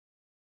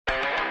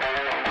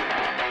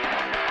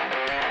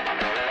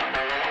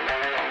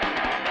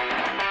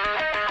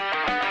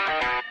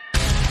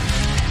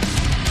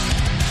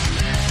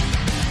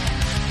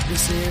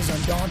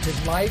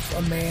Undaunted Life,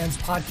 a Man's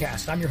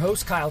Podcast. I'm your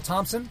host, Kyle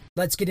Thompson.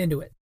 Let's get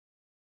into it.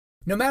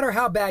 No matter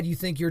how bad you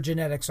think your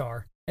genetics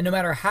are, and no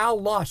matter how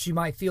lost you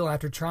might feel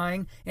after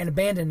trying and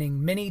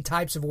abandoning many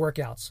types of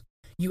workouts,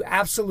 you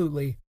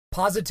absolutely,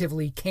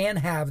 positively can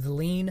have the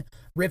lean,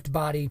 ripped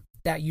body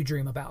that you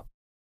dream about.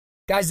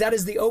 Guys, that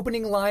is the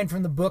opening line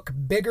from the book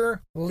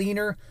Bigger,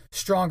 Leaner,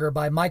 Stronger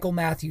by Michael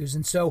Matthews.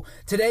 And so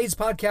today's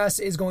podcast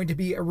is going to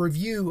be a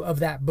review of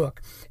that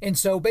book. And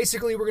so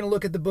basically we're going to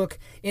look at the book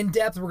in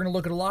depth. We're going to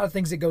look at a lot of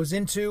things it goes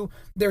into.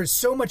 There's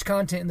so much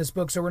content in this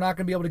book, so we're not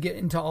going to be able to get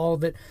into all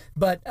of it.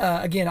 But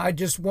again, I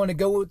just want to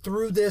go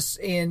through this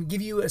and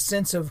give you a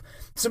sense of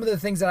some of the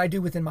things that I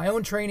do within my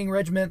own training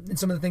regimen and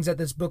some of the things that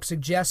this book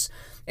suggests.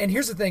 And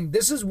here's the thing.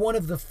 This is one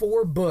of the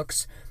 4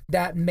 books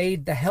that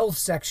made the health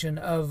section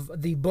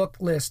of the book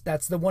list.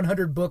 That's the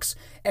 100 books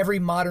every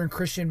modern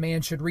Christian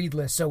man should read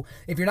list. So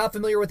if you're not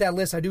familiar with that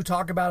list, I do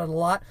talk about it a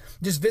lot.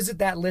 Just visit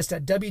that list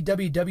at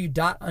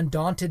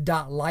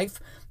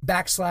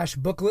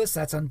www.undaunted.life/book list.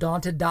 That's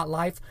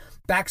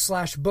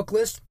undaunted.life/book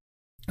list.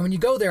 And when you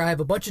go there, I have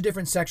a bunch of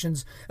different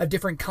sections of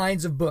different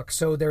kinds of books.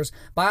 So there's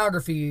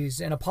biographies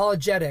and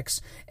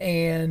apologetics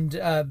and,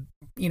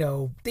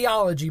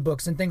 theology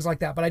books and things like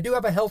that. But I do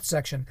have a health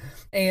section.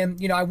 And,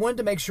 I wanted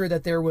to make sure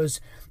that there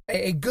was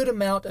a good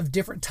amount of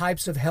different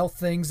types of health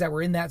things that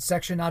were in that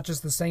section, not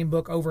just the same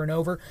book over and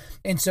over.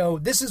 And so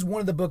this is one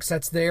of the books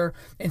that's there.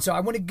 And so I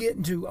want to get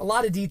into a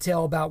lot of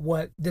detail about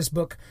what this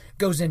book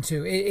goes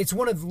into. It's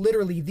one of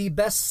literally the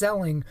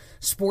best-selling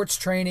sports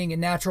training and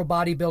natural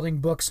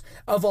bodybuilding books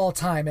of all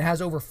time. It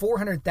has over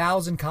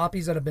 400,000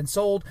 copies that have been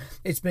sold.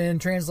 It's been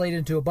translated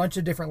into a bunch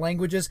of different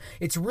languages.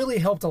 It's really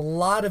helped a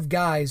lot of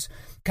guys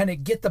kind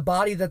of get the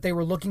body that they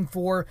were looking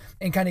for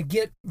and kind of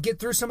get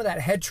through some of that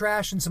head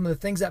trash and some of the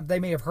things that they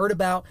may have heard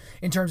about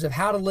in terms of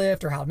how to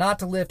lift or how not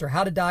to lift or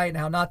how to diet and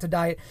how not to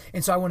diet.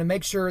 And so I want to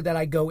make sure that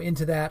I go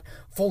into that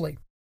fully.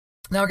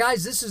 Now,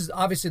 guys, this is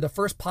obviously the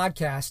first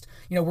podcast.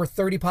 We're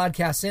 30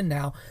 podcasts in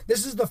now.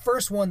 This is the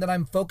first one that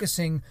I'm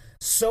focusing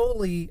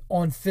solely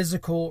on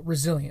physical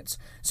resilience.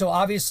 So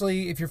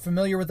obviously, if you're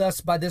familiar with us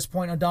by this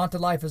point,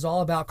 Undaunted Life is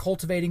all about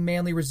cultivating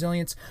manly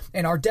resilience.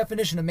 And our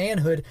definition of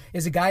manhood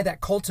is a guy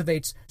that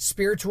cultivates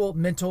spiritual,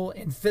 mental,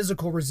 and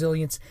physical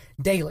resilience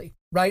daily,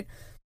 right?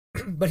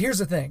 But here's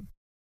the thing.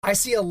 I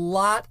see a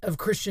lot of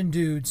Christian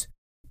dudes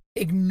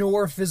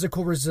ignore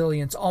physical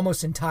resilience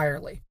almost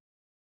entirely.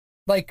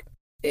 Like,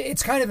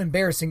 it's kind of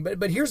embarrassing,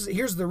 but here's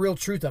the real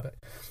truth of it.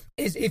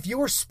 Is if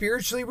you're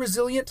spiritually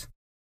resilient,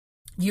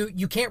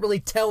 you can't really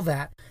tell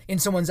that in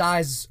someone's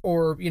eyes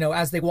or,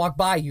 as they walk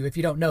by you if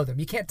you don't know them.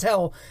 You can't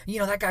tell,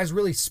 that guy's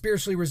really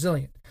spiritually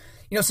resilient.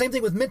 Same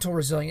thing with mental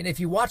resilience. If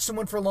you watch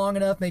someone for long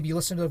enough, maybe you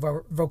listen to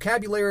the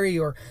vocabulary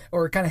or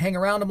kind of hang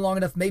around them long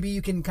enough, maybe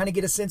you can kind of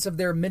get a sense of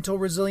their mental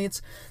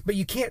resilience, but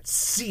you can't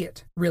see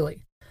it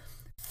really.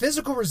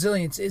 Physical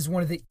resilience is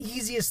one of the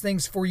easiest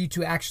things for you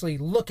to actually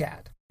look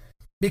at.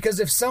 Because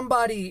if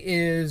somebody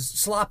is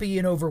sloppy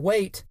and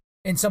overweight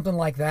and something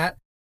like that,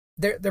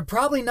 they're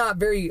probably not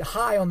very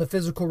high on the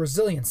physical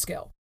resilience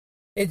scale.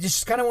 It's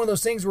just kind of one of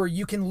those things where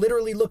you can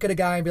literally look at a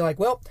guy and be like,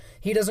 well,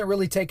 he doesn't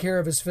really take care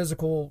of his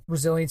physical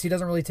resilience. He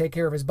doesn't really take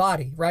care of his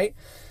body, right?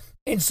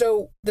 And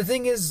so the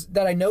thing is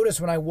that I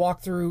notice when I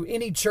walk through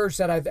any church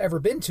that I've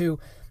ever been to,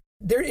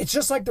 it's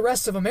just like the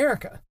rest of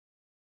America.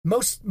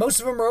 Most of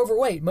them are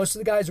overweight. Most of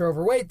the guys are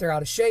overweight. They're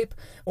out of shape,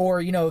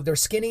 or they're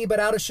skinny but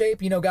out of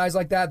shape. Guys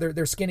like that.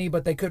 They're skinny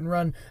but they couldn't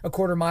run a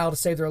quarter mile to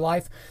save their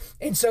life.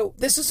 And so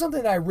this is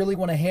something that I really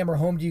want to hammer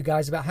home to you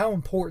guys about how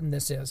important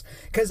this is,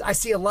 because I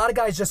see a lot of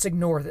guys just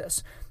ignore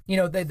this.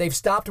 They've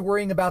stopped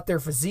worrying about their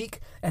physique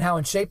and how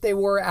in shape they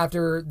were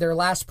after their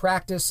last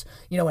practice,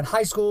 in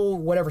high school,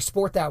 whatever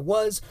sport that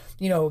was.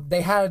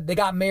 They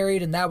got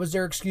married and that was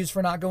their excuse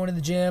for not going to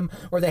the gym,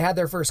 or they had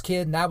their first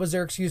kid and that was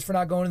their excuse for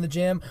not going to the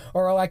gym,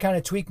 or, I kind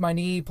of tweaked my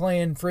knee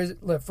playing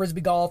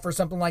frisbee golf or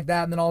something like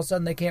that, and then all of a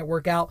sudden they can't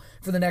work out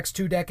for the next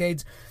 2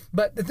 decades.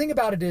 But the thing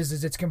about it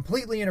is it's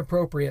completely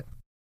inappropriate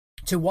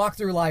to walk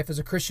through life as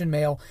a Christian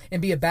male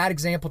and be a bad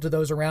example to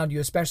those around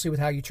you, especially with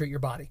how you treat your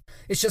body.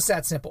 It's just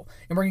that simple.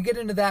 And we're going to get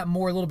into that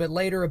more a little bit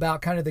later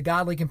about kind of the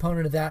godly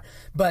component of that.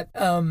 But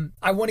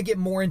I want to get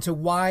more into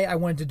why I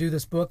wanted to do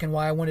this book and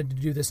why I wanted to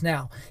do this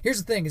now.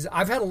 Here's the thing is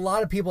I've had a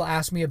lot of people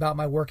ask me about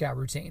my workout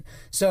routine.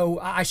 So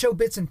I show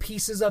bits and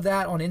pieces of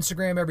that on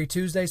Instagram every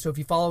Tuesday. So if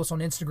you follow us on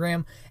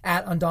Instagram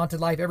at Undaunted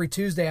Life, every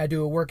Tuesday I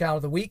do a workout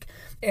of the week.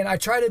 And I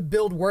try to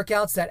build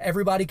workouts that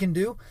everybody can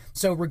do.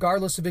 So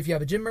regardless of if you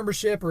have a gym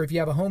membership or if you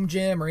have a home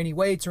gym or any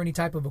weights or any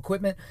type of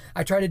equipment,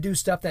 I try to do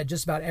stuff that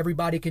just about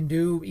everybody can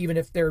do, even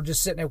if they're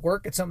just sitting at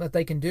work. It's something that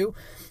they can do.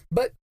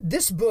 But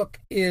this book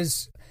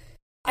is,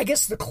 I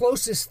guess, the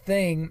closest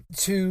thing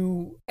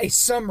to a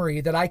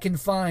summary that I can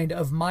find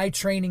of my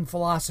training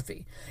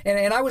philosophy.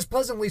 And I was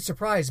pleasantly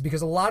surprised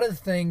because a lot of the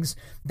things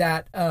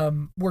that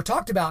were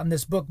talked about in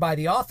this book by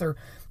the author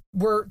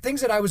were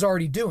things that I was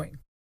already doing.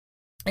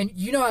 And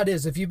you know how it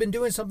is. If you've been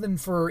doing something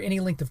for any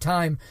length of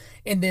time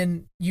and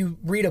then you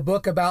read a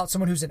book about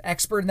someone who's an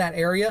expert in that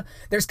area,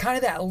 there's kind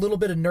of that little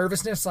bit of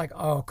nervousness like,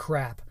 oh,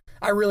 crap.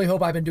 I really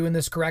hope I've been doing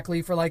this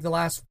correctly for like the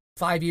last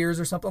 5 years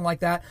or something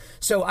like that.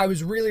 So I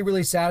was really,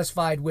 really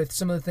satisfied with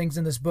some of the things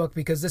in this book,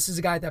 because this is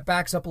a guy that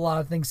backs up a lot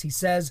of things he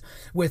says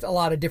with a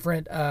lot of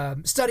different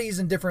studies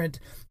and different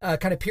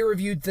kind of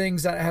peer-reviewed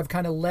things that have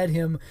kind of led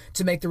him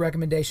to make the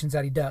recommendations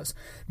that he does.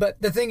 But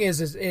the thing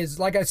is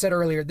like I said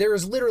earlier, there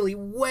is literally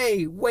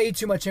way, way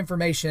too much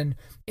information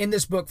in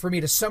this book for me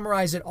to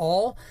summarize it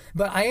all.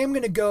 But I am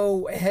going to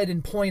go ahead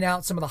and point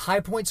out some of the high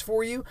points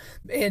for you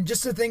and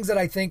just the things that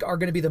I think are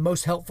going to be the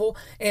most helpful.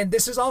 And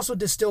this is also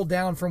distilled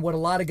down from what a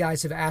lot of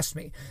guys have asked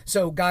me.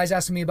 So guys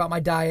asking me about my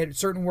diet,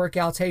 certain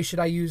workouts. Hey, should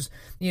I use,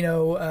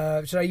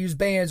 should I use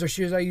bands, or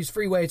should I use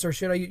free weights, or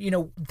should I,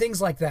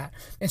 things like that.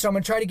 And so I'm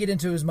going to try to get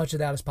into as much of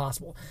that as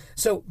possible.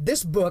 So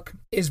this book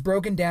is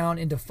broken down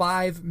into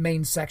 5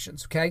 main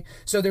sections. Okay.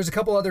 So there's a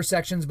couple other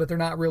sections, but they're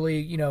not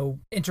really,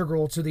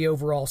 integral to the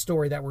overall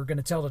story that we're going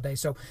to tell today.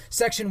 So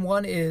section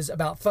 1 is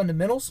about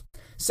fundamentals.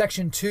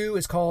 Section 2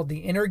 is called the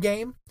inner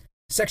game.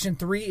 Section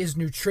 3 is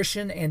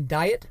nutrition and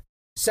diet.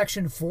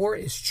 Section 4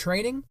 is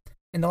training.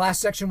 And the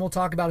last section we'll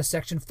talk about is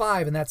section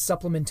 5, and that's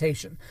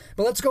supplementation.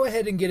 But let's go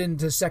ahead and get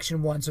into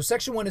section 1. So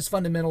section 1 is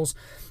fundamentals.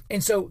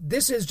 And so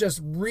this is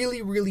just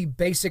really, really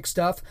basic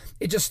stuff.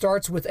 It just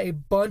starts with a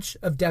bunch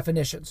of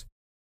definitions.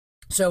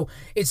 So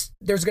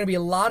there's going to be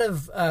a lot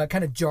of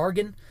kind of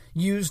jargon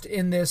used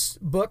in this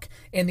book,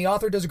 and the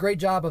author does a great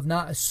job of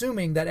not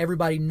assuming that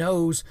everybody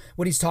knows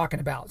what he's talking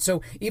about.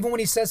 So even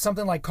when he says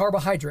something like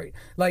carbohydrate,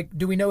 like,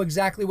 do we know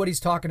exactly what he's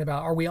talking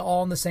about? Are we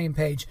all on the same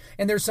page?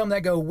 And there's some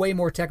that go way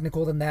more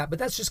technical than that, but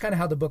that's just kind of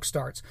how the book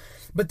starts.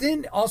 But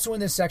then also in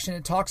this section,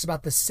 it talks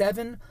about the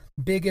 7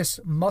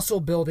 biggest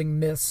muscle building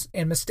myths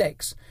and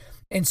mistakes.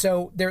 And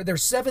so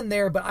there's 7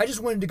 there, but I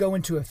just wanted to go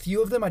into a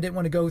few of them. I didn't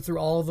want to go through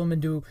all of them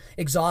and do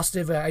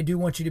exhaustive. I do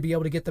want you to be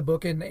able to get the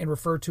book and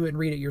refer to it and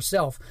read it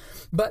yourself.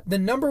 But the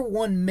number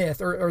one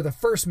myth, or the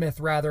first myth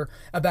rather,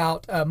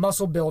 about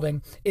muscle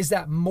building is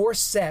that more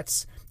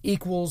sets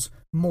equals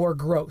more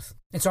growth.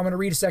 And so I'm going to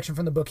read a section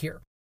from the book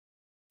here.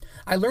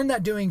 I learned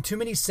that doing too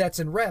many sets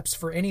and reps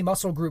for any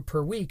muscle group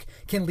per week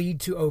can lead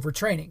to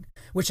overtraining,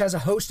 which has a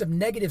host of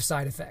negative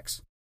side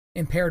effects: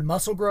 impaired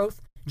muscle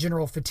growth,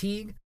 general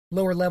fatigue,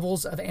 lower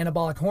levels of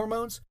anabolic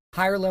hormones,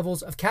 higher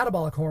levels of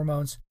catabolic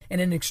hormones, and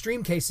in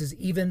extreme cases,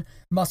 even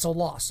muscle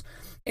loss.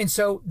 And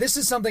so this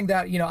is something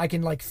that, I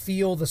can like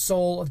feel the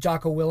soul of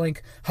Jocko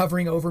Willink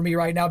hovering over me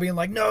right now, being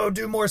like, no,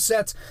 do more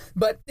sets.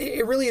 But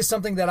it really is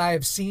something that I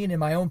have seen in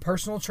my own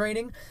personal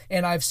training,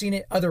 and I've seen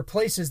it other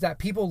places, that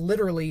people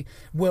literally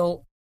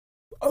will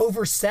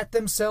overset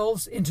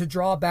themselves into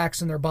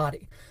drawbacks in their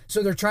body.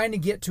 So they're trying to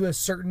get to a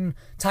certain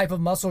type of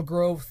muscle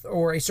growth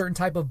or a certain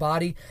type of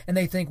body, and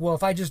they think, well,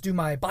 if I just do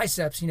my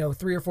biceps,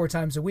 3 or 4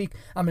 times a week,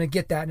 I'm going to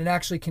get that. And it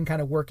actually can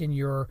kind of work in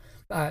your,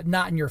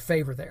 not in your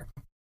favor there.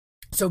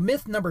 So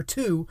myth number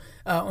 2,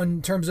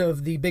 in terms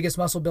of the biggest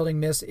muscle building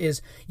myths,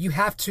 is you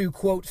have to,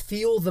 quote,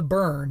 feel the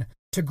burn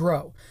to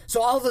grow.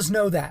 So all of us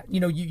know that,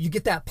 you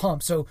get that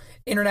pump. So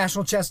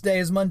International Chest Day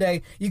is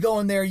Monday. You go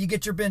in there, you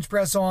get your bench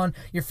press on,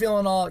 you're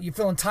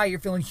feeling tight, you're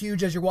feeling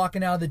huge as you're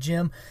walking out of the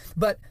gym,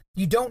 but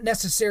you don't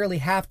necessarily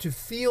have to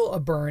feel a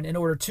burn in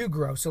order to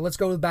grow. So let's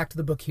go back to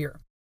the book here.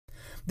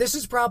 This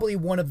is probably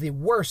one of the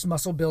worst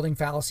muscle building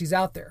fallacies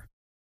out there.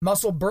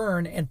 Muscle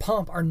burn and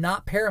pump are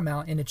not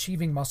paramount in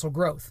achieving muscle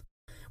growth.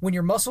 When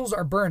your muscles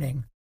are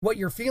burning, what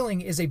you're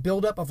feeling is a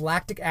buildup of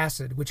lactic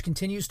acid, which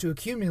continues to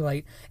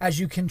accumulate as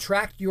you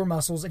contract your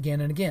muscles again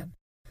and again.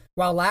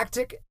 While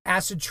lactic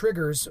acid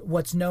triggers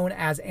what's known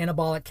as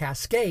anabolic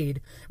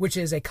cascade, which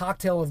is a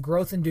cocktail of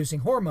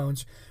growth-inducing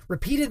hormones,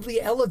 repeatedly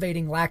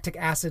elevating lactic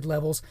acid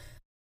levels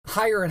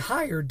higher and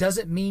higher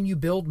doesn't mean you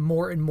build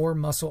more and more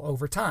muscle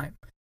over time.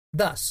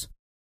 Thus,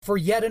 for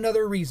yet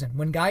another reason,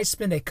 when guys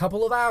spend a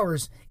couple of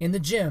hours in the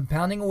gym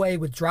pounding away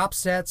with drop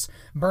sets,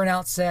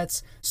 burnout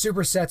sets,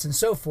 supersets, and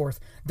so forth,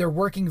 they're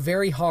working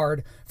very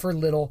hard for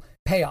little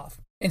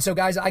payoff. And so,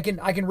 guys, I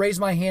can raise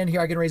my hand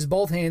here. I can raise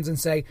both hands and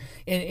say,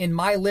 in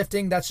my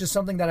lifting, that's just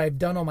something that I've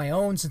done on my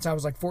own since I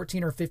was like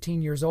 14 or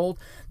 15 years old.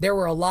 There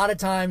were a lot of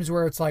times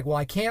where it's like, well,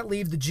 I can't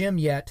leave the gym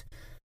yet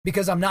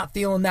because I'm not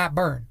feeling that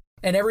burn.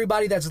 And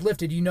everybody that's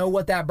lifted, you know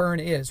what that burn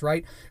is,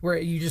 right? Where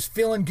you're just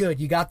feeling good.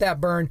 You got that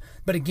burn.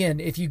 But again,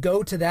 if you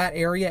go to that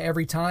area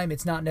every time,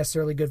 it's not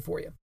necessarily good for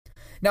you.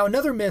 Now,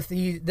 another myth,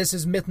 this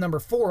is myth number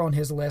 4 on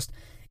his list,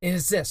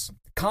 is this: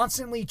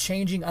 constantly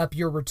changing up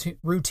your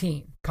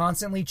routine.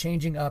 Constantly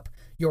changing up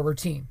your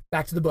routine.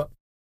 Back to the book.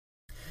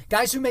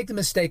 Guys who make the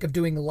mistake of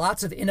doing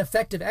lots of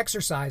ineffective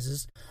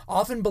exercises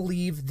often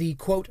believe the,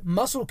 quote,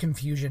 muscle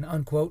confusion,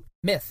 unquote,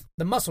 myth,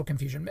 the muscle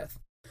confusion myth,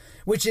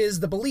 which is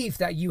the belief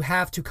that you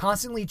have to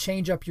constantly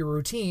change up your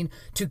routine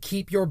to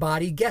keep your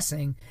body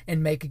guessing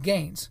and make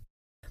gains.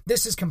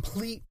 This is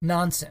complete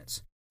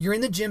nonsense. You're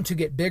in the gym to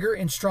get bigger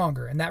and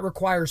stronger, and that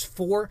requires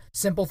 4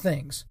 simple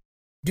things.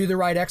 Do the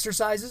right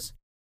exercises,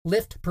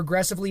 lift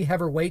progressively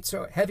heavier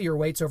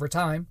weights over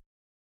time,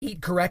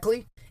 eat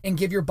correctly, and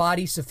give your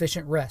body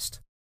sufficient rest.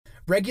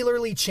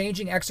 Regularly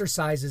changing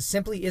exercises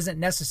simply isn't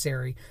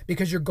necessary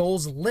because your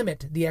goals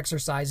limit the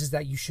exercises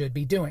that you should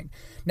be doing.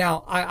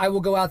 Now, I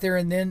will go out there,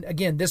 and then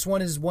again, this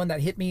one is one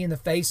that hit me in the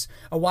face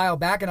a while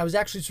back, and I was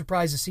actually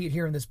surprised to see it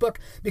here in this book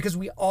because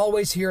we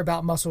always hear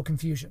about muscle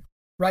confusion.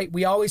 Right?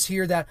 We always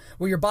hear that,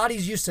 well, your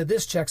body's used to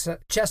this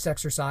chest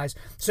exercise,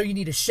 so you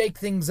need to shake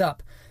things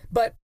up.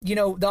 But,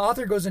 the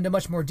author goes into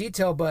much more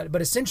detail,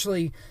 but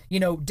essentially,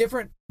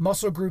 different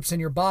muscle groups in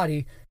your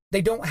body,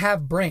 they don't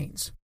have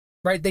brains,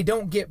 right? They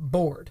don't get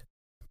bored.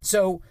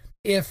 So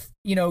if,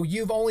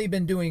 you've only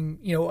been doing,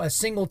 a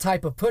single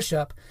type of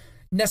push-up,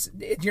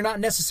 you're not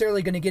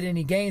necessarily going to get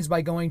any gains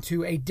by going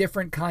to a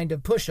different kind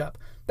of push-up.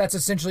 That's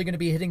essentially going to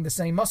be hitting the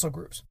same muscle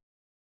groups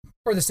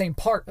or the same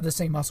part of the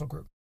same muscle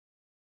group.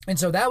 And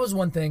so that was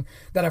one thing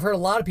that I've heard a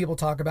lot of people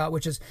talk about,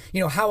 which is,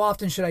 how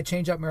often should I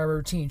change up my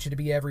routine? Should it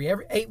be every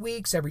 8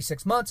 weeks, every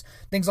 6 months,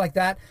 things like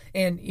that?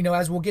 And,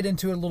 as we'll get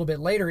into it a little bit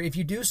later, if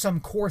you do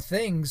some core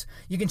things,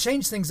 you can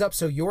change things up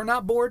so you're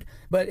not bored,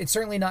 but it's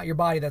certainly not your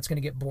body that's going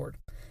to get bored.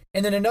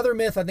 And then another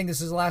myth, I think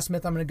this is the last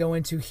myth I'm going to go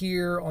into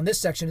here on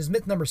this section, is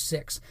myth number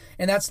 6,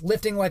 and that's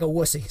lifting like a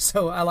wussy.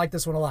 So I like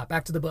this one a lot.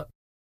 Back to the book.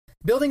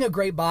 Building a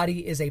great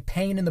body is a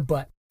pain in the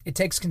butt. It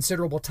takes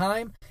considerable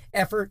time,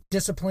 effort,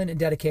 discipline, and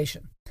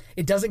dedication.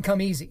 It doesn't come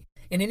easy,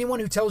 and anyone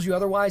who tells you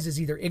otherwise is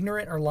either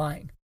ignorant or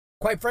lying.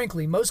 Quite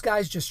frankly, most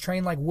guys just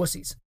train like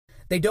wussies.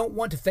 They don't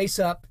want to face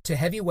up to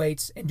heavy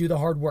weights and do the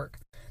hard work.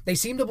 They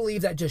seem to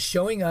believe that just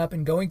showing up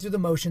and going through the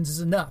motions is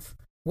enough.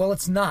 Well,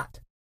 it's not.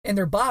 And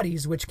their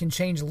bodies, which can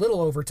change little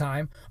over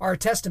time, are a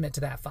testament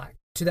to that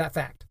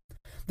fact.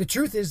 The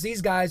truth is,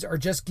 these guys are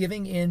just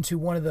giving in to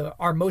one of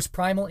our most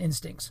primal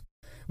instincts.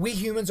 We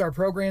humans are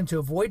programmed to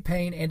avoid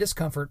pain and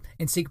discomfort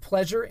and seek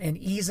pleasure and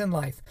ease in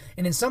life,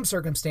 and in some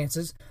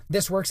circumstances,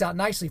 this works out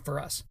nicely for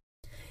us.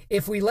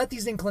 If we let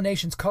these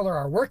inclinations color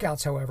our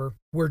workouts, however,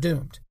 we're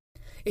doomed.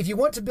 If you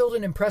want to build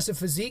an impressive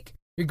physique,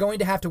 you're going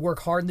to have to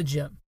work hard in the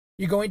gym.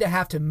 You're going to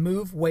have to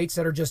move weights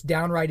that are just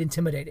downright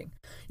intimidating.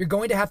 You're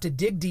going to have to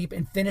dig deep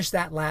and finish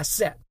that last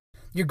set.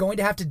 You're going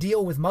to have to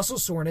deal with muscle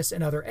soreness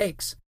and other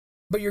aches,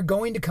 but you're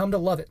going to come to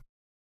love it.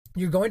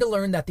 You're going to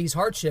learn that these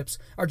hardships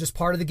are just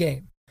part of the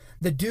game.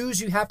 The dues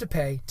you have to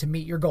pay to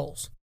meet your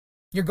goals.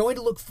 You're going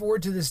to look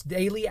forward to this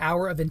daily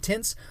hour of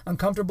intense,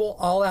 uncomfortable,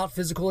 all-out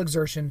physical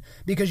exertion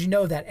because you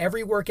know that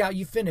every workout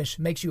you finish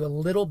makes you a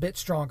little bit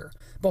stronger,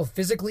 both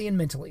physically and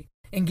mentally,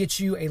 and gets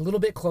you a little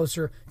bit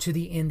closer to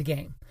the end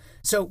game.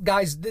 So,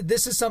 guys,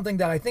 this is something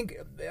that I think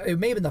it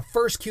may have been the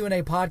first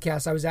Q&A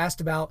podcast I was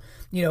asked about,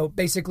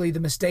 basically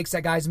the mistakes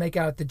that guys make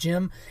out at the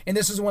gym. And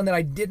this is one that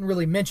I didn't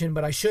really mention,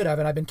 but I should have,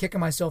 and I've been kicking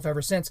myself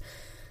ever since.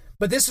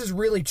 But this is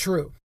really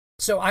true.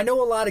 So I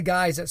know a lot of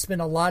guys that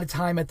spend a lot of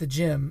time at the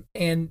gym,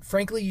 and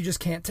frankly, you just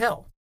can't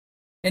tell.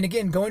 And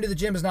again, going to the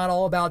gym is not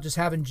all about just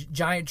having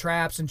giant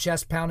traps and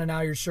chest pounding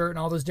out of your shirt and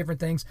all those different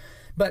things.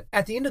 But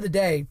at the end of the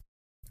day,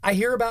 I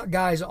hear about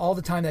guys all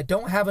the time that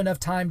don't have enough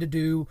time to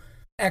do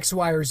X,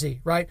 Y, or Z,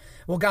 right?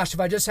 Well, gosh,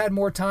 if I just had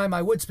more time,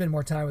 I would spend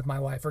more time with my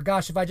wife. Or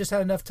gosh, if I just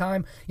had enough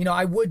time,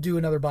 I would do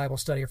another Bible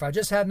study. Or if I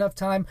just had enough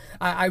time,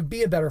 I'd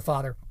be a better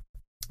father.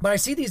 But I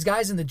see these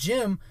guys in the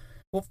gym,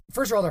 well,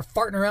 first of all, they're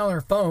farting around on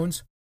their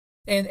phones.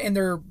 And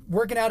they're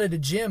working out at a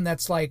gym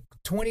that's like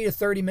 20 to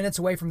 30 minutes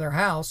away from their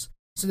house.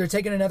 So they're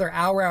taking another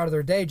hour out of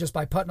their day just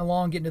by putting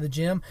along, getting to the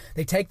gym.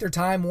 They take their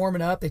time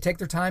warming up. They take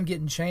their time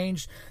getting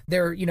changed.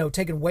 They're,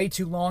 taking way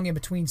too long in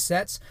between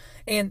sets.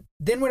 And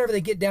then whenever they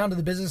get down to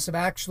the business of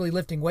actually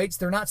lifting weights,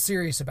 they're not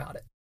serious about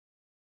it.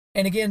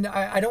 And again,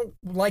 I don't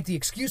like the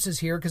excuses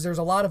here because there's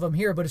a lot of them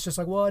here, but it's just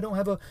like, well, I don't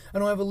have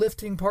a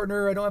lifting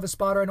partner. I don't have a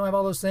spotter. I don't have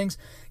all those things.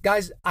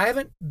 Guys, I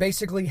haven't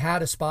basically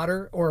had a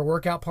spotter or a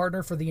workout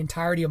partner for the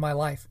entirety of my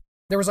life.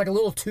 There was like a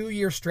little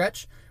 2-year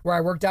stretch where I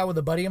worked out with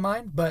a buddy of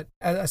mine. But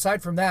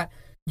aside from that,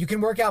 you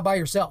can work out by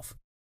yourself.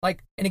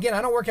 And again,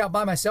 I don't work out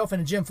by myself in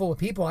a gym full of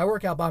people. I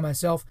work out by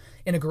myself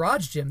in a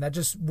garage gym. That's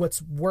just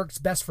what works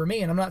best for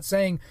me. And I'm not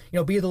saying,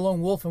 be the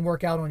lone wolf and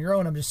work out on your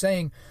own. I'm just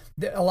saying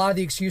that a lot of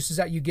the excuses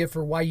that you give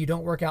for why you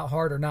don't work out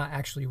hard are not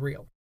actually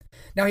real.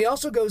 Now, he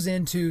also goes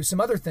into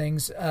some other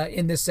things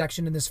in this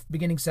section, in this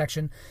beginning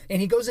section, and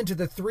he goes into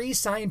the 3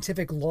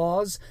 scientific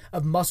laws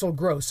of muscle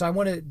growth. So I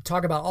want to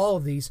talk about all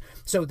of these.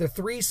 So the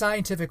 3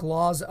 scientific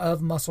laws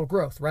of muscle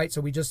growth, right?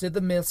 So we just did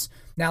the myths.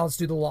 Now let's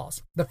do the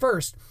laws. The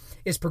first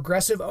is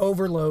progressive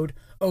overload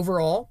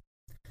overall.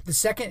 The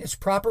second is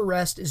proper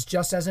rest is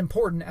just as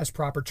important as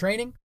proper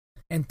training.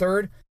 And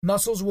third,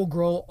 muscles will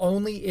grow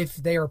only if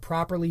they are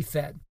properly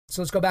fed.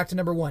 So let's go back to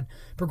number 1,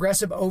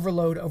 progressive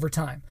overload over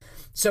time.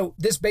 So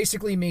this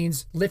basically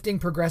means lifting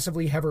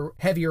progressively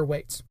heavier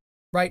weights,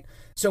 right?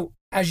 So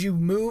as you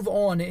move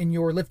on in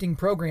your lifting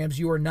programs,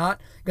 you are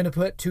not going to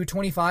put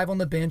 225 on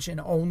the bench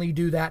and only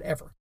do that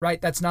ever, right?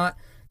 That's not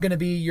going to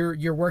be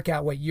your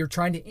workout weight. You're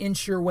trying to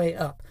inch your way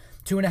up.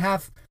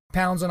 2.5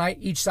 pounds on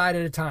each side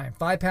at a time,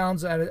 5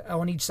 pounds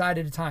on each side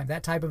at a time,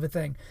 that type of a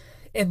thing.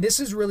 And this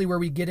is really where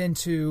we get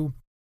into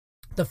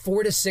the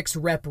 4 to 6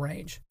 rep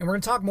range. And we're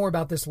going to talk more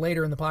about this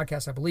later in the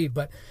podcast, I believe,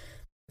 but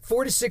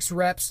 4 to 6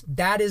 reps,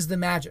 that is the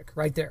magic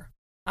right there.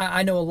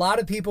 I know a lot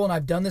of people, and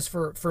I've done this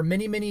for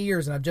many, many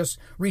years, and I've just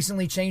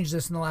recently changed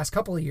this in the last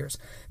couple of years,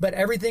 but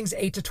everything's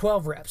 8 to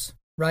 12 reps,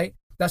 right?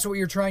 That's what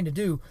you're trying to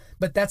do,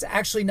 but that's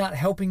actually not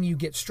helping you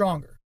get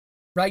stronger,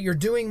 right? You're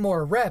doing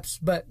more reps,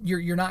 but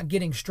you're not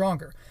getting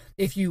stronger.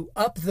 If you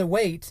up the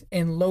weight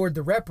and lowered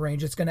the rep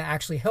range, it's going to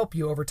actually help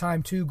you over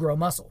time to grow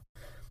muscle.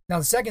 Now,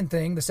 the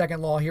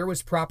second law here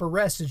was proper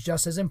rest is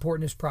just as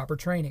important as proper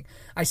training.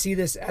 I see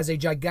this as a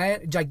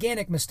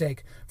gigantic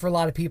mistake for a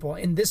lot of people.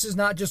 And this is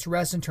not just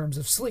rest in terms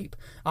of sleep.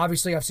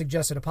 Obviously, I've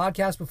suggested a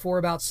podcast before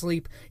about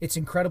sleep. It's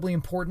incredibly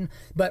important,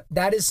 but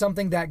that is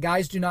something that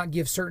guys do not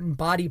give certain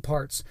body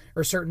parts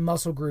or certain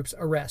muscle groups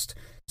a rest.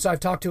 So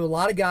I've talked to a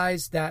lot of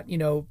guys that,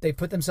 they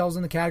put themselves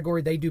in the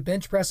category, they do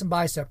bench press and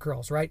bicep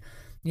curls, right?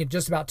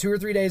 Just about 2 or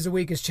 3 days a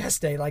week is chest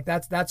day. Like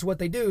that's what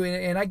they do.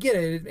 And I get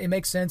it. It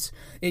makes sense.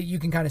 You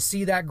can kind of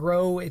see that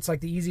grow. It's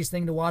like the easiest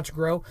thing to watch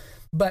grow,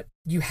 but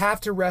you have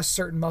to rest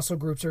certain muscle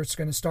groups or it's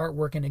going to start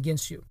working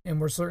against you.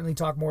 And we'll certainly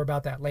talk more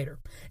about that later.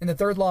 And the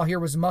third law here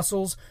was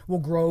muscles will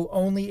grow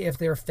only if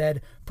they're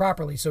fed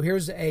properly. So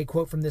here's a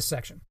quote from this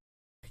section.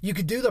 You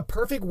could do the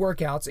perfect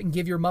workouts and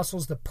give your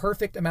muscles the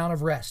perfect amount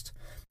of rest.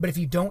 But if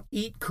you don't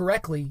eat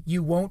correctly,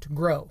 you won't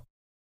grow.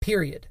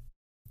 Period.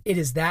 It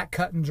is that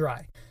cut and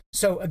dry.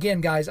 So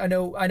again, guys, I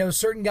know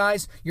certain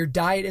guys, your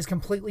diet is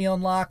completely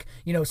on lock.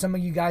 Some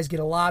of you guys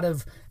get a lot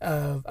of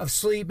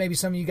sleep. Maybe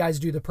some of you guys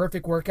do the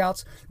perfect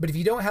workouts. But if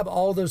you don't have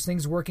all those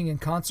things working in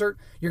concert,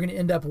 you're going to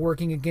end up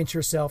working against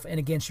yourself and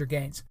against your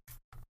gains.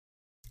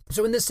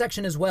 So in this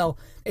section as well,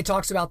 it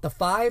talks about the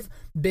 5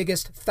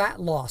 biggest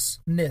fat loss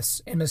myths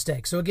and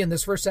mistakes. So again,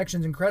 this first section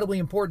is incredibly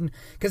important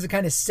because it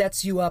kind of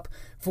sets you up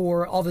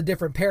for all the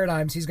different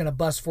paradigms he's going to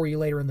bust for you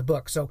later in the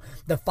book. So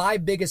the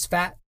 5 biggest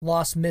fat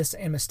loss myths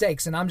and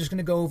mistakes, and I'm just going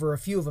to go over a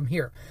few of them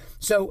here.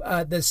 So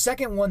the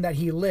second one that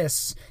he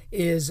lists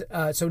is,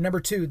 so number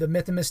 2, the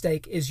myth and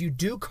mistake is you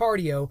do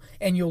cardio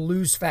and you'll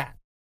lose fat.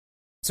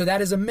 So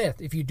that is a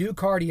myth. If you do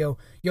cardio,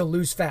 you'll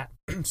lose fat.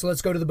 So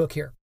let's go to the book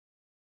here.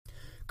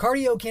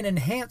 Cardio can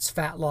enhance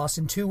fat loss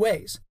in 2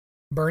 ways,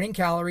 burning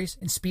calories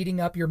and speeding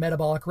up your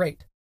metabolic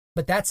rate.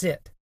 But that's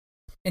it.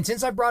 And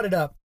since I brought it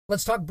up,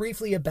 let's talk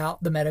briefly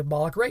about the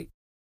metabolic rate.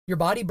 Your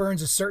body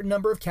burns a certain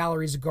number of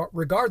calories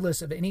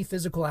regardless of any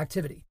physical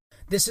activity.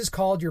 This is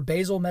called your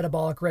basal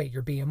metabolic rate,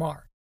 your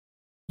BMR.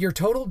 Your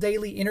total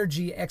daily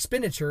energy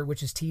expenditure,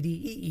 which is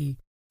TDEE,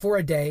 for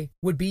a day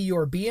would be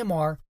your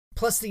BMR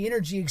plus the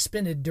energy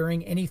expended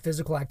during any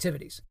physical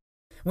activities.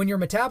 When your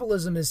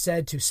metabolism is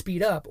said to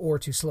speed up or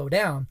to slow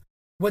down,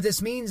 what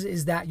this means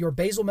is that your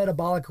basal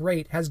metabolic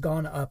rate has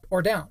gone up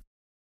or down.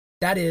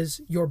 That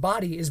is, your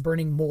body is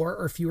burning more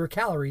or fewer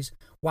calories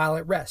while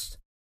at rest.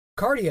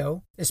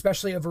 Cardio,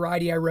 especially a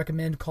variety I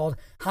recommend called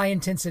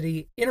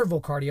high-intensity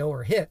interval cardio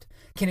or HIIT,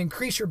 can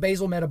increase your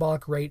basal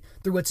metabolic rate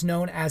through what's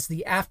known as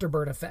the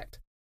afterburn effect.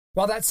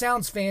 While that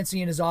sounds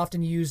fancy and is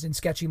often used in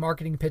sketchy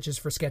marketing pitches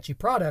for sketchy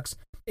products,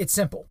 it's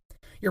simple.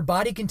 Your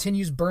body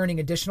continues burning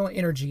additional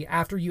energy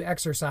after you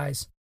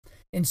exercise.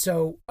 And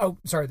so,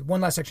 one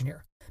last section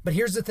here. But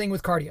here's the thing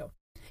with cardio.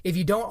 If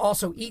you don't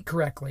also eat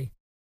correctly,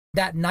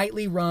 that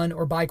nightly run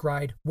or bike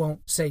ride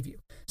won't save you.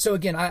 So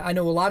again, I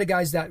know a lot of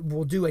guys that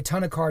will do a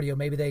ton of cardio.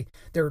 Maybe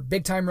they're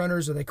big time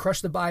runners or they crush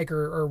the bike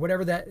or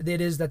whatever that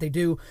it is that they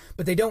do,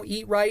 but they don't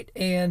eat right.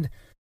 And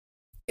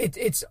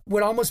it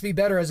would almost be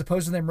better as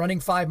opposed to them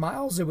running 5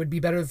 miles. It would be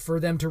better for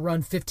them to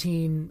run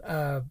 15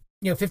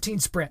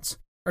 sprints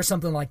or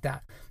something like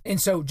that. And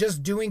so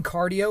just doing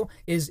cardio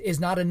is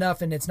not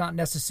enough, and it's not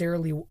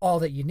necessarily all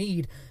that you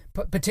need.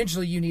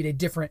 Potentially you need a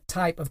different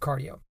type of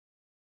cardio.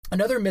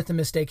 Another myth and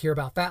mistake here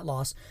about fat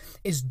loss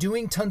is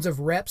doing tons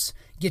of reps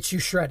gets you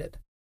shredded.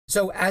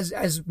 So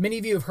as many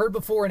of you have heard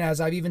before, and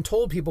as I've even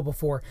told people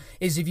before,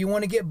 is if you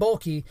want to get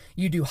bulky,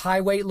 you do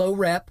high weight, low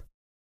rep.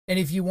 And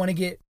if you want to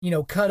get,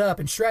 cut up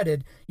and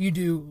shredded, you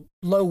do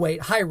low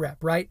weight, high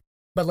rep, right?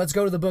 But let's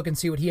go to the book and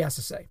see what he has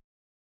to say.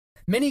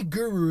 Many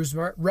gurus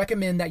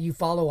recommend that you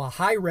follow a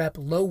high rep,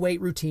 low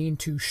weight routine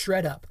to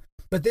shred up,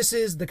 but this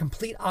is the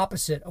complete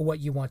opposite of what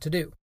you want to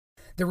do.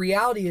 The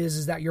reality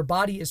is that your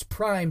body is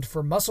primed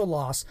for muscle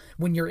loss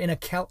when you're in a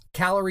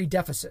calorie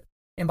deficit,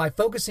 and by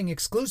focusing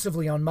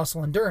exclusively on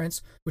muscle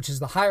endurance, which is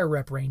the higher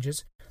rep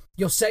ranges,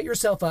 you'll set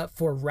yourself up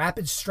for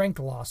rapid strength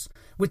loss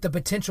with the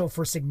potential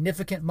for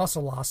significant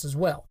muscle loss as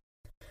well.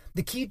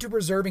 The key to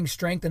preserving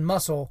strength and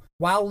muscle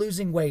while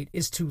losing weight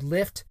is to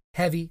lift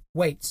heavy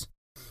weights.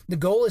 The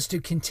goal is to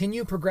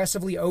continue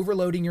progressively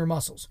overloading your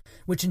muscles,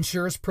 which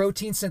ensures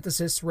protein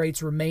synthesis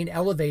rates remain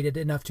elevated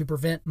enough to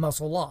prevent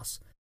muscle loss.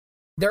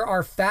 There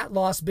are fat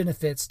loss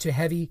benefits to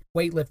heavy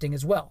weightlifting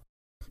as well.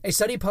 A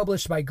study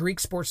published by Greek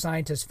sports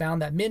scientists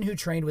found that men who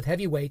trained with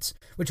heavy weights,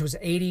 which was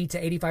 80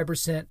 to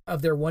 85%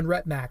 of their 1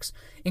 rep max,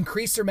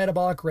 increased their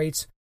metabolic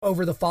rates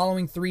over the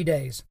following 3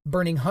 days,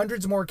 burning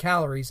hundreds more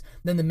calories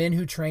than the men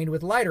who trained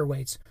with lighter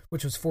weights,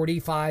 which was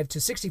 45 to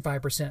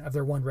 65% of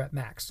their 1 rep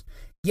max.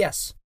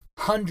 Yes,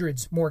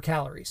 hundreds more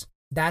calories.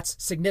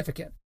 That's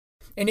significant.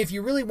 And if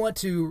you really want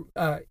to,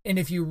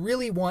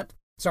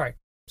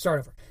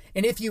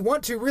 And if you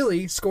want to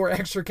really score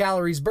extra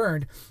calories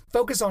burned,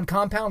 focus on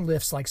compound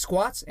lifts like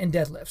squats and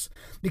deadlifts,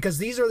 because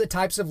these are the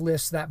types of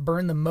lifts that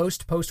burn the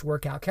most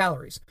post-workout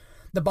calories.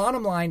 The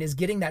bottom line is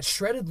getting that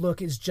shredded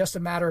look is just a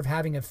matter of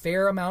having a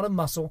fair amount of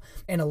muscle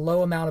and a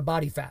low amount of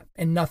body fat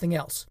and nothing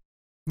else.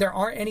 There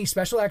aren't any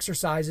special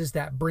exercises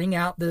that bring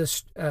out the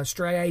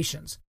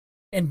striations,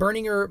 and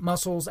burning your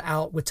muscles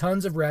out with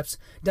tons of reps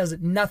does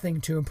nothing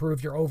to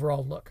improve your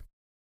overall look.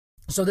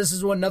 So this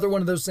is another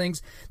one of those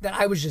things that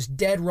I was just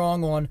dead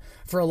wrong on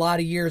for a lot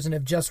of years and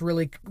have just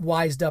really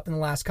wised up in the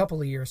last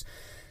couple of years.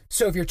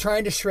 So if you're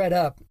trying to shred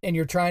up and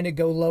you're trying to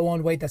go low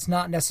on weight, that's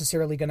not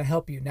necessarily going to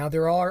help you. Now,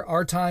 there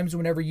are times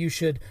whenever you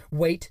should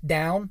weight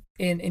down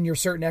in your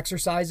certain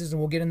exercises,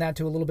 and we'll get into that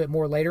a little bit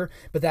more later,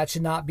 but that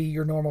should not be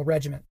your normal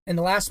regimen. And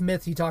the last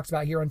myth he talks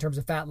about here in terms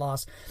of fat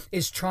loss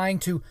is trying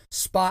to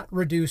spot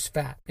reduce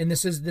fat. And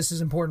this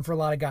is important for a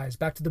lot of guys.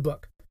 Back to the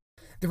book.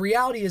 The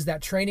reality is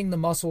that training the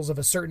muscles of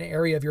a certain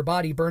area of your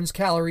body burns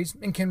calories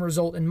and can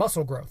result in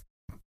muscle growth,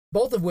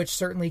 both of which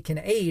certainly can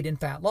aid in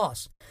fat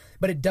loss,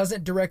 but it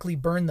doesn't directly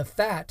burn the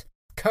fat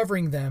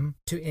covering them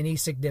to any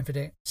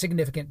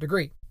significant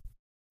degree.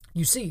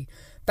 You see,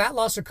 fat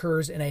loss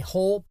occurs in a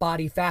whole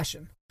body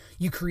fashion.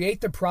 You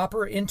create the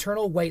proper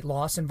internal weight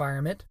loss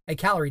environment, a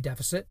calorie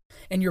deficit,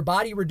 and your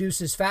body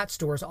reduces fat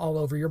stores all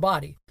over your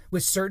body,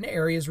 with certain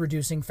areas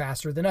reducing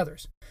faster than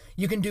others.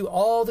 You can do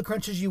all the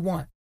crunches you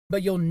want,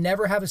 but you'll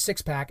never have a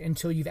six-pack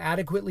until you've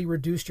adequately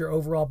reduced your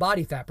overall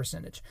body fat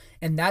percentage.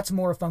 And that's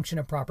more a function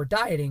of proper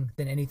dieting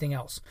than anything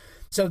else.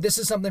 So this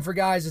is something for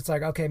guys. It's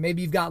like, okay,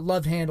 maybe you've got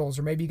love handles,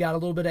 or maybe you got a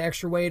little bit of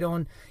extra weight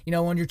on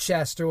your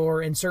chest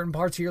or in certain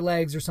parts of your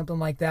legs or something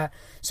like that.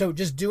 So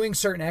just doing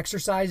certain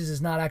exercises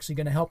is not actually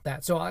going to help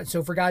that.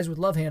 So for guys with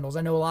love handles,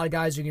 I know a lot of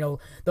guys,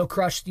 they'll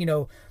crush,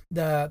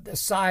 the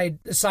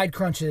side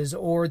crunches,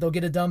 or they'll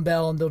get a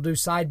dumbbell and they'll do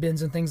side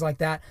bends and things like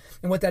that.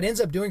 And what that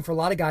ends up doing for a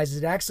lot of guys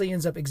is it actually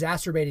ends up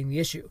exacerbating the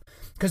issue,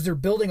 because they're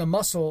building a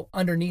muscle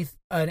underneath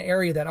an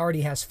area that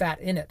already has fat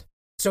in it.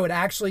 So it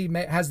actually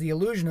has the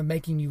illusion of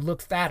making you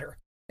look fatter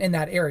in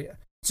that area.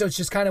 So it's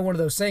just kind of one of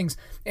those things.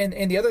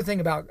 And the other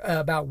thing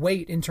about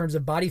weight in terms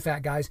of body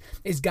fat, guys,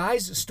 is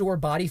guys store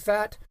body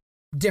fat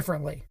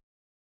differently.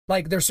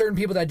 Like, there's certain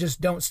people that just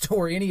don't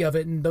store any of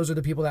it, and those are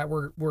the people that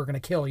we're going to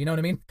kill, you know what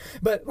I mean?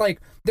 But like,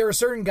 there are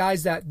certain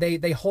guys that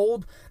they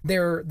hold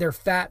their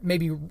fat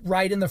maybe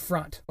right in the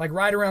front, like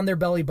right around their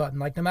belly button.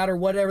 Like, no matter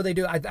whatever they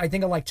do, I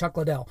think of like Chuck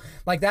Liddell.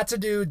 Like, that's a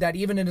dude that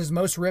even in his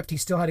most ripped, he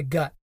still had a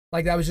gut.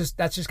 Like,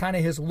 that's just kind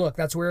of his look.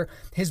 That's where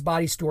his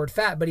body stored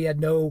fat, but he had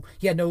no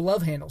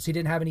love handles. He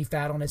didn't have any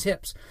fat on his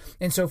hips.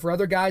 And so for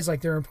other guys,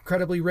 like, they're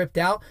incredibly ripped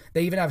out.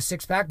 They even have a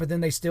six-pack, but then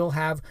they still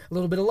have a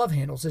little bit of love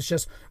handles. It's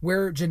just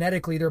where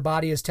genetically their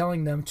body is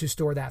telling them to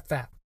store that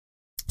fat.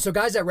 So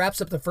guys, that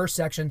wraps up the first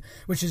section,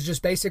 which is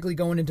just basically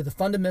going into the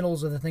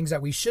fundamentals of the things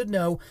that we should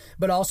know,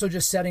 but also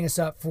just setting us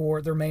up for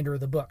the remainder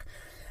of the book.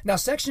 Now,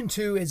 section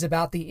 2 is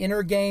about the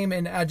inner game,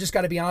 and I just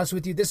got to be honest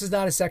with you, this is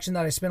not a section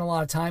that I spent a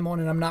lot of time on,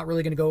 and I'm not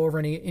really going to go over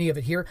any of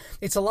it here.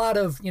 It's a lot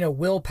of,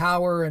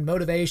 willpower and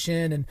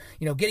motivation and,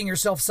 getting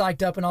yourself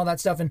psyched up and all that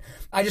stuff, and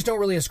I just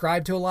don't really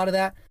ascribe to a lot of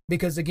that,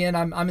 because again,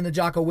 I'm in the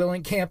Jocko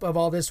Willink camp of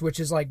all this, which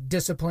is like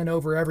discipline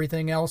over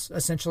everything else,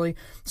 essentially.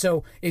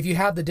 So if you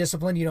have the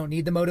discipline, you don't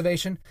need the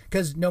motivation,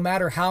 because no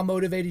matter how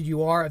motivated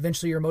you are,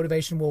 eventually your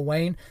motivation will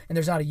wane, and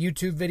there's not a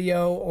YouTube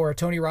video or a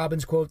Tony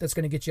Robbins quote that's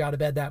going to get you out of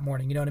bed that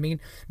morning, you know what I mean?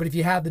 But if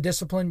you have the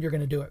discipline, you're going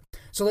to do it.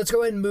 So let's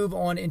go ahead and move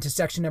on into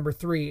section number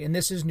 3, and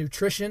this is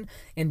nutrition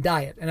and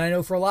diet. And I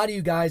know for a lot of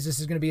you guys, this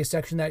is going to be a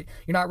section that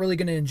you're not really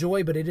going to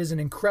enjoy, but it is an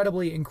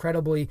incredibly,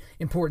 incredibly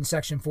important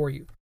section for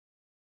you.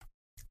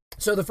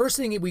 So the first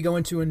thing we go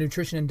into in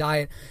nutrition and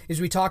diet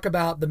is we talk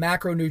about the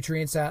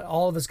macronutrients that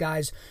all of us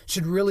guys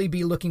should really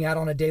be looking at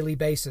on a daily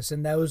basis.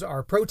 And those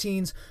are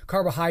proteins,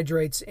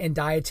 carbohydrates, and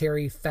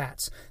dietary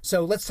fats.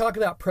 So let's talk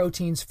about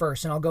proteins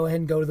first, and I'll go ahead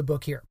and go to the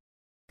book here.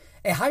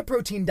 A high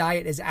protein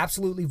diet is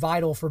absolutely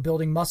vital for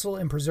building muscle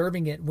and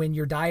preserving it when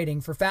you're dieting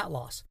for fat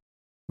loss.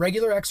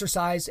 Regular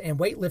exercise, and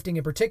weightlifting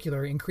in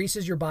particular,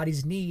 increases your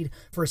body's need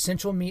for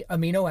essential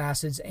amino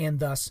acids and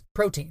thus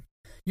protein.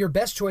 Your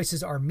best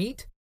choices are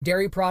meat,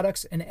 dairy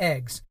products, and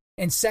eggs.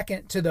 And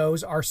second to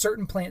those are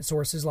certain plant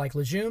sources like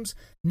legumes,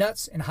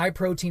 nuts, and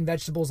high-protein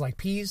vegetables like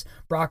peas,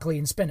 broccoli,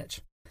 and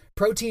spinach.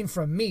 Protein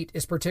from meat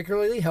is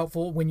particularly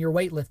helpful when you're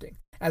weightlifting,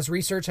 as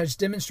research has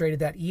demonstrated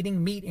that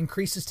eating meat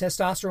increases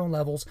testosterone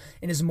levels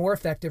and is more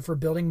effective for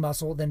building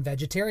muscle than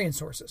vegetarian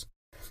sources.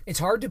 It's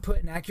hard to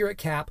put an accurate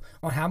cap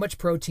on how much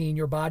protein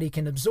your body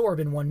can absorb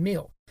in one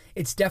meal.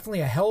 It's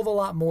definitely a hell of a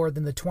lot more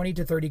than the 20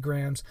 to 30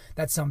 grams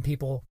that some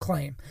people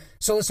claim.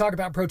 So let's talk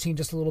about protein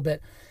just a little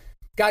bit.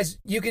 Guys,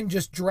 you can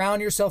just drown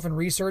yourself in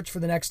research for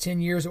the next 10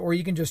 years, or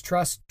you can just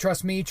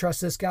trust me, trust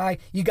this guy.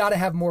 You got to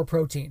have more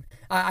protein.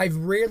 I've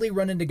rarely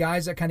run into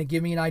guys that kind of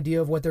give me an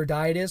idea of what their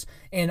diet is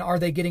and are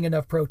they getting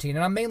enough protein.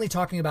 And I'm mainly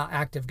talking about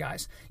active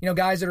guys.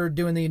 Guys that are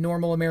doing the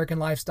normal American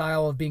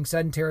lifestyle of being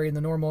sedentary in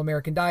the normal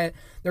American diet,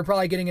 they're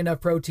probably getting enough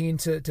protein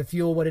to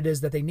fuel what it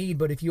is that they need.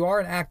 But if you are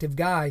an active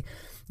guy,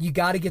 you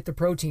got to get the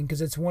protein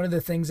because it's one of the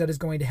things that is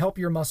going to help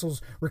your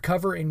muscles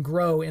recover and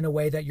grow in a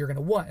way that you're going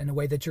to want, in a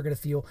way that you're going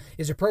to feel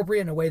is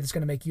appropriate, in a way that's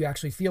going to make you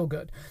actually feel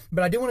good.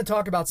 But I do want to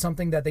talk about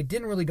something that they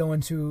didn't really go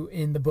into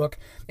in the book,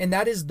 and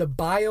that is the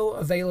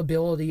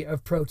bioavailability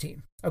of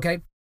protein. Okay?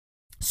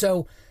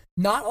 So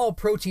not all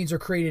proteins are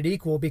created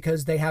equal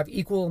because they have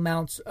equal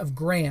amounts of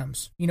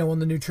grams, on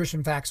the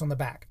nutrition facts on the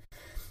back.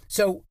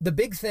 So the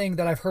big thing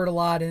that I've heard a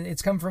lot, and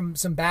it's come from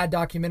some bad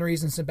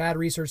documentaries and some bad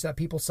research that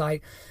people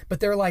cite, but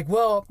they're like,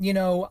 well,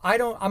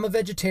 I'm a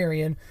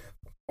vegetarian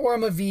or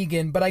I'm a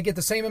vegan, but I get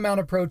the same amount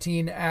of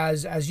protein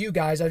as you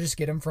guys. I just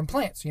get them from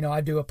plants.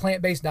 I do a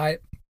plant-based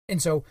diet.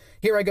 And so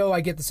here I go, I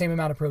get the same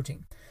amount of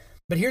protein.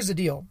 But here's the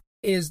deal,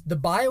 is the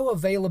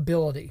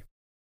bioavailability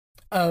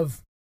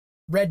of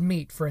red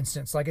meat, for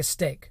instance, like a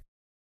steak,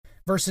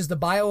 versus the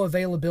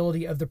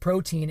bioavailability of the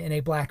protein in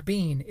a black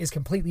bean is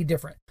completely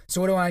different. So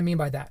what do I mean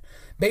by that?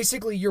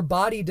 Basically, your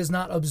body does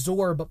not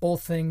absorb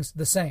both things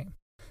the same.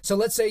 So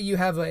let's say you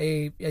have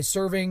a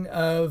serving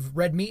of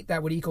red meat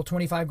that would equal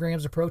 25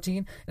 grams of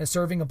protein, and a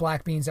serving of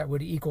black beans that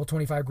would equal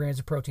 25 grams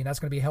of protein. That's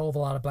going to be a hell of a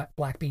lot of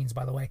black beans,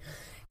 by the way.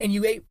 And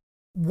you ate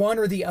one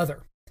or the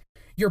other.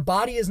 Your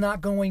body is not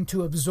going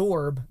to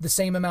absorb the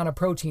same amount of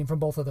protein from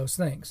both of those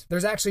things.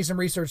 There's actually some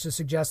research to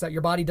suggest that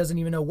your body doesn't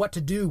even know what to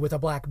do with a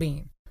black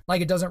bean.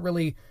 Like, it doesn't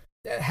really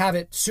have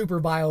it super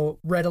bio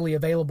readily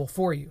available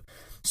for you.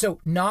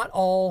 So not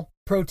all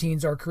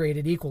proteins are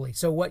created equally.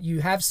 So what you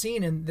have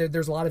seen, and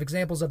there's a lot of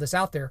examples of this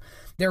out there,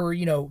 there were,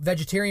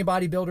 vegetarian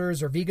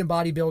bodybuilders or vegan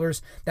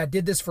bodybuilders that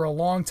did this for a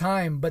long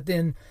time, but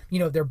then,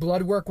 their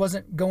blood work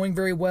wasn't going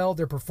very well,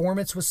 their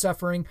performance was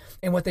suffering,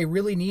 and what they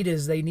really needed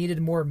is they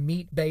needed more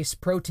meat-based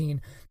protein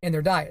in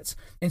their diets.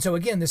 And so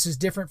again, this is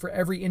different for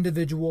every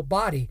individual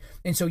body,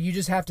 and so you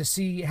just have to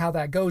see how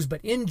that goes.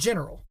 But in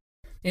general,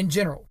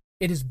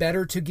 it is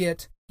better to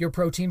get your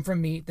protein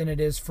from meat than it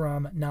is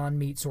from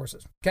non-meat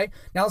sources. Okay,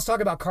 now let's talk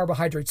about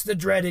carbohydrates, the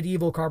dreaded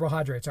evil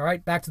carbohydrates. All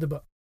right, back to the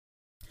book.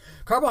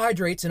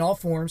 Carbohydrates in all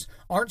forms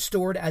aren't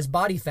stored as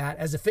body fat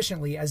as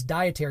efficiently as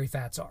dietary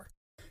fats are.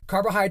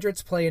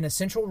 Carbohydrates play an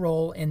essential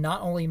role in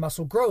not only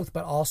muscle growth,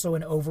 but also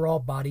in overall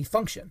body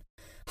function.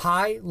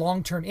 High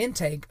long-term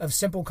intake of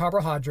simple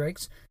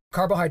carbohydrates,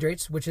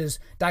 which is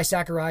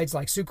disaccharides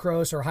like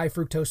sucrose or high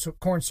fructose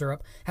corn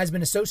syrup, has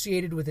been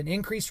associated with an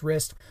increased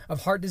risk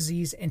of heart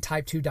disease and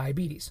type 2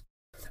 diabetes.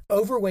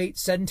 Overweight,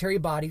 sedentary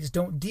bodies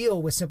don't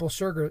deal with simple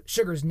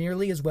sugars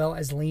nearly as well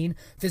as lean,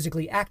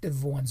 physically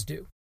active ones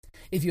do.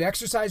 If you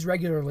exercise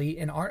regularly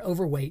and aren't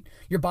overweight,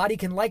 your body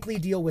can likely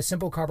deal with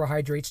simple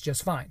carbohydrates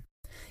just fine.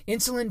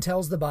 Insulin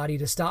tells the body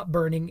to stop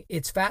burning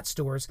its fat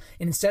stores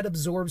and instead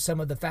absorb some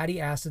of the fatty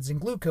acids and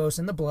glucose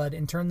in the blood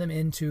and turn them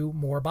into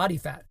more body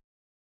fat.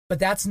 But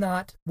that's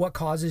not what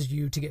causes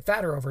you to get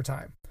fatter over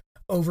time.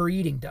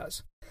 Overeating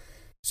does.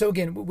 So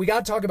again, we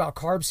got to talk about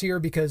carbs here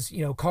because,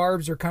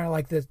 carbs are kind of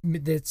like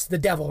it's the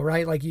devil,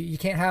 right? Like you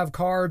can't have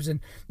carbs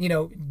and,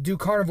 do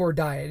carnivore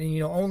diet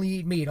and, only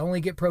eat meat, only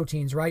get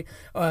proteins, right?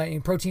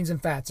 And proteins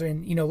and fats.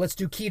 And, let's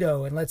do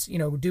keto and let's,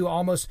 do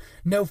almost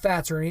no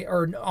fats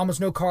or almost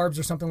no carbs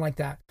or something like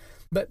that.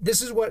 But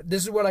this is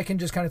what I can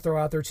just kind of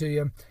throw out there to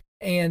you.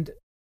 And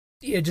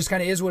it just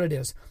kind of is what it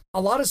is.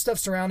 A lot of stuff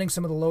surrounding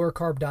some of the lower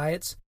carb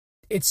diets,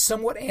 it's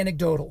somewhat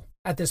anecdotal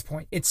at this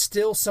point. It's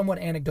still somewhat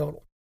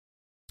anecdotal.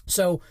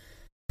 So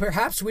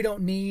perhaps we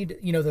don't need,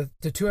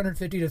 the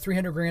 250 to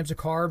 300 grams of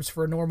carbs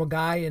for a normal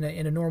guy in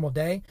a normal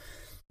day,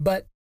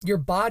 but your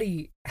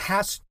body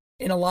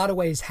in a lot of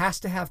ways has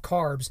to have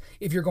carbs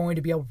if you're going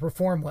to be able to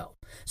perform well.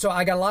 So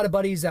I got a lot of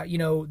buddies that,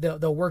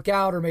 they'll work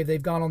out, or maybe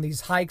they've gone on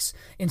these hikes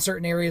in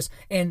certain areas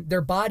and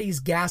their bodies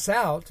gas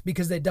out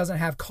because it doesn't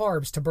have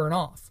carbs to burn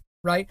off.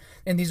 Right.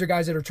 And these are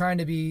guys that are trying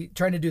to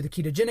do the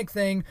ketogenic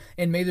thing,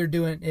 and maybe they're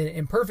doing it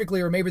imperfectly,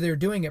 or maybe they're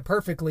doing it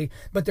perfectly,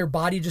 but their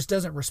body just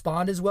doesn't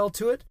respond as well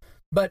to it.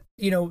 But,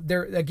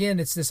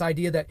 it's this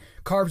idea that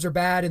carbs are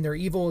bad and they're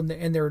evil and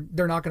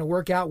they're not going to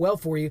work out well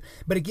for you.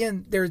 But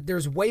again,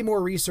 there's way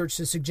more research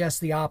to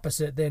suggest the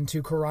opposite than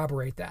to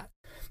corroborate that.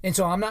 And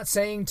so I'm not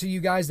saying to you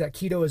guys that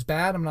keto is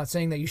bad. I'm not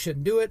saying that you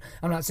shouldn't do it.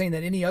 I'm not saying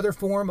that any other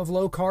form of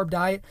low carb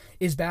diet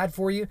is bad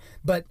for you,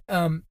 but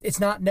it's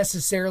not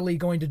necessarily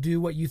going to do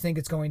what you think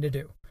it's going to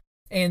do.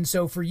 And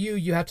so for you,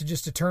 you have to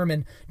just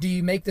determine, do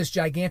you make this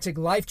gigantic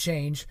life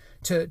change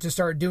to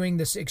start doing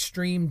this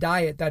extreme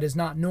diet that is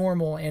not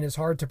normal and is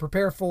hard to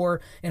prepare for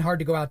and hard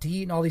to go out to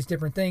eat and all these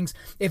different things,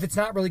 if it's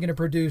not really going to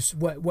produce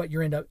what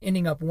you're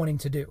ending up wanting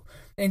to do.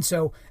 And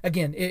so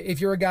again,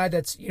 if you're a guy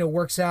that's,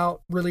 works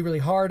out really, really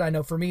hard, I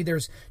know for me,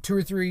 there's 2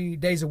 or 3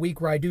 days a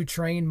week where I do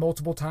train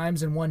multiple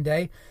times in one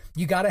day.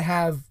 You got to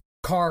have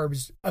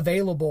carbs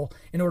available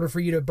in order for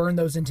you to burn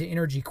those into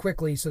energy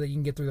quickly so that you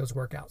can get through those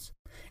workouts.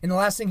 And the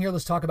last thing here,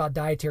 let's talk about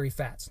dietary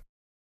fats.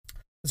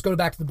 Let's go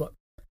back to the book.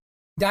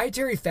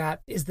 Dietary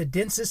fat is the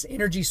densest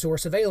energy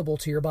source available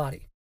to your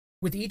body,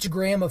 with each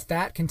gram of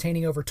fat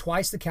containing over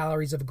twice the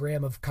calories of a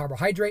gram of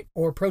carbohydrate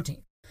or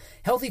protein.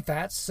 Healthy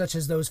fats, such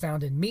as those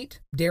found in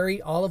meat,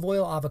 dairy, olive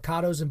oil,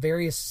 avocados, and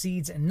various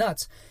seeds and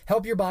nuts,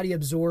 help your body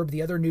absorb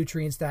the other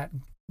nutrients that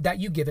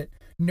you give it,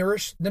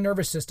 nourish the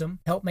nervous system,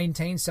 help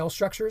maintain cell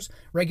structures,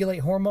 regulate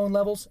hormone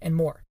levels, and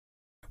more.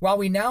 While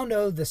we now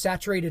know that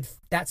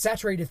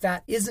saturated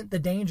fat isn't the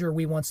danger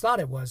we once thought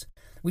it was,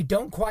 we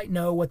don't quite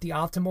know what the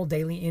optimal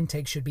daily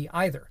intake should be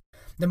either.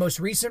 The most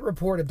recent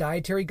report of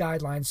dietary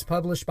guidelines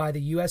published by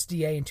the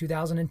USDA in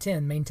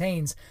 2010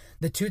 maintains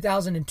the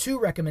 2002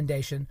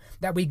 recommendation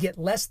that we get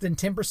less than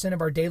 10%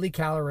 of our daily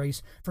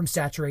calories from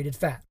saturated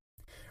fat.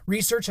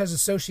 Research has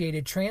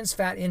associated trans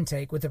fat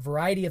intake with a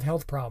variety of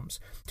health problems,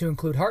 to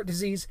include heart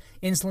disease,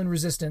 insulin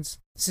resistance,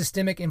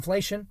 systemic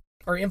inflammation,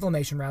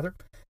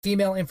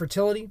 female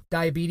infertility,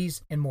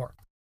 diabetes, and more.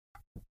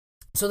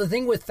 So the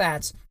thing with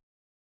fats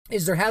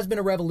is there has been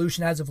a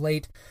revolution as of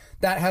late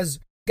that has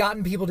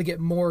gotten people to get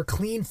more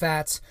clean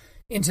fats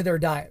into their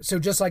diet. So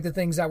just like the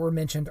things that were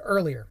mentioned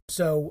earlier.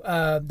 So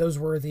those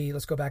were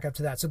let's go back up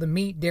to that. So the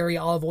meat, dairy,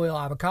 olive oil,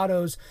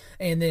 avocados,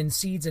 and then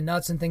seeds and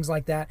nuts and things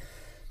like that.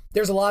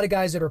 There's a lot of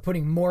guys that are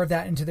putting more of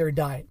that into their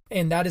diet.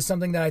 And that is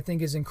something that I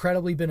think is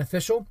incredibly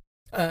beneficial.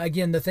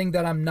 Again, the thing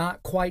that I'm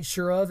not quite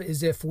sure of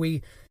is if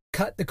we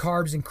cut the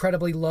carbs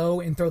incredibly low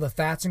and throw the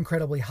fats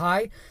incredibly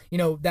high,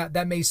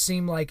 that may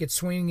seem like it's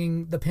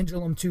swinging the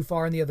pendulum too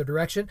far in the other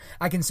direction.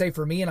 I can say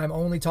for me, and I'm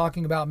only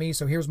talking about me,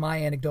 so here's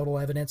my anecdotal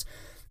evidence.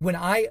 When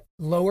I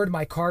lowered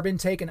my carb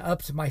intake and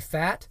upped my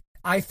fat,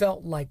 I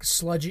felt like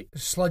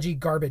sludgy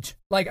garbage.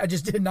 Like I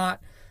just did not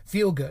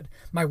feel good.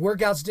 My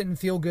workouts didn't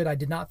feel good. I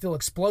did not feel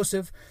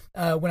explosive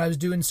when I was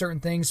doing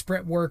certain things,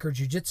 sprint work or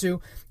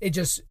jiu-jitsu.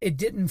 It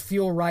didn't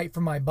feel right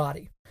for my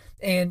body.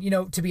 And,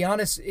 to be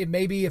honest, it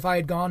maybe if I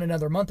had gone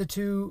another month or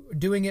two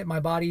doing it, my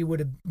body would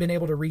have been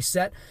able to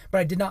reset, but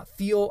I did not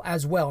feel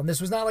as well. And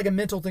this was not like a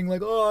mental thing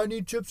like, oh, I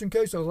need chips and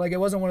queso. Like it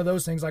wasn't one of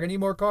those things like I need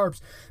more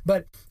carbs,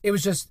 but it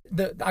was just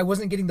I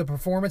wasn't getting the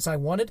performance I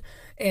wanted.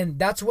 And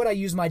that's what I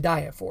use my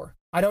diet for.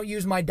 I don't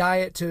use my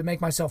diet to make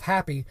myself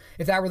happy.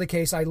 If that were the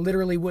case, I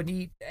literally wouldn't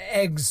eat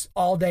eggs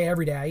all day,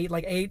 every day. I eat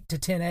like 8 to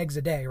 10 eggs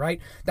a day, right?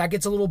 That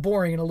gets a little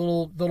boring and a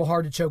little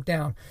hard to choke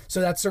down.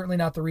 So that's certainly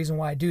not the reason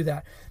why I do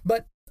that.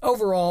 But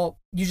overall,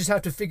 you just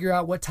have to figure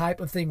out what type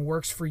of thing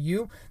works for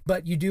you,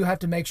 but you do have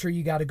to make sure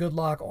you got a good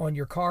lock on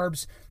your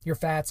carbs, your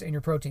fats, and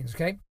your proteins,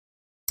 okay?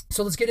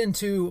 So let's get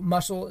into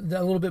muscle a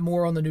little bit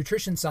more on the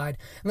nutrition side,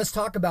 and let's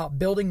talk about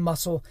building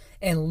muscle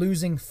and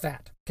losing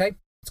fat, okay?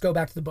 Let's go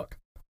back to the book.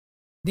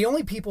 The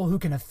only people who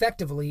can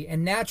effectively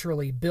and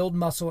naturally build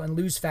muscle and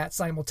lose fat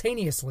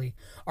simultaneously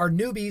are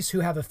newbies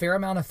who have a fair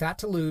amount of fat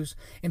to lose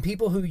and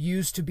people who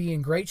used to be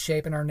in great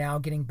shape and are now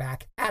getting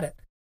back at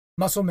it.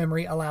 Muscle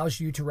memory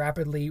allows you to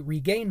rapidly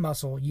regain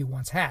muscle you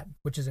once had,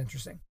 which is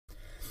interesting.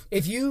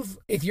 If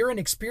you're an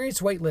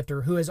experienced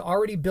weightlifter who has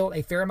already built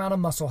a fair amount of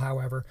muscle,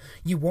 however,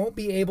 you won't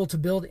be able to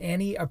build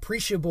any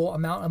appreciable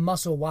amount of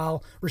muscle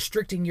while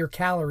restricting your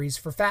calories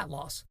for fat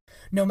loss,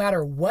 no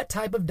matter what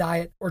type of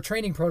diet or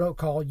training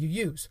protocol you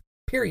use,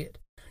 period.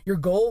 Your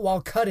goal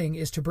while cutting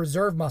is to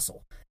preserve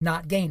muscle,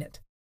 not gain it.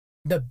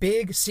 The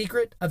big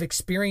secret of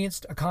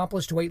experienced,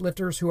 accomplished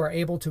weightlifters who are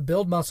able to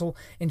build muscle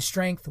and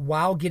strength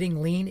while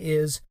getting lean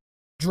is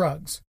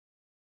drugs.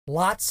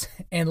 Lots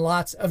and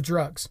lots of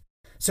drugs.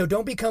 So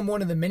don't become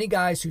one of the many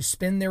guys who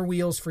spin their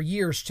wheels for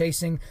years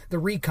chasing the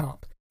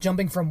recomp,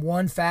 jumping from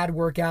one fad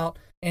workout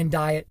and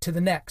diet to the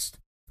next,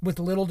 with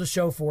little to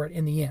show for it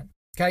in the end.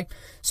 Okay?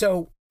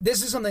 So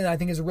this is something that I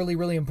think is really,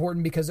 really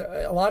important because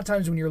a lot of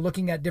times when you're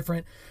looking at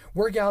different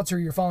workouts or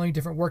you're following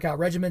different workout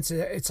regimens,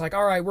 it's like,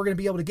 all right, we're going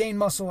to be able to gain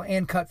muscle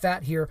and cut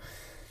fat here.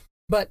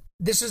 But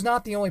this is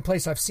not the only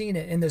place I've seen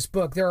it in this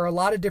book. There are a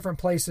lot of different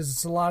places.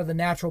 It's a lot of the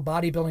natural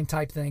bodybuilding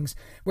type things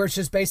where it's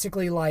just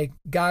basically like,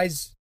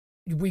 guys,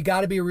 we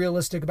got to be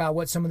realistic about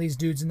what some of these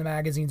dudes in the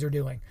magazines are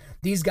doing.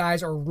 These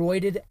guys are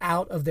roided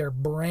out of their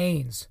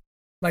brains.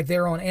 Like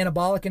they're on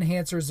anabolic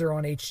enhancers, they're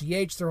on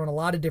HGH, they're on a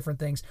lot of different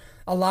things.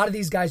 A lot of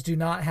these guys do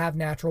not have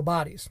natural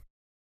bodies.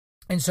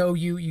 And so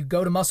you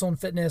go to Muscle and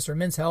Fitness or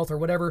Men's Health or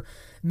whatever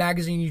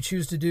magazine you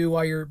choose to do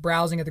while you're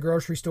browsing at the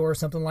grocery store or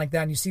something like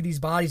that, and you see these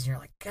bodies and you're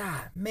like,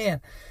 God,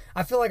 man,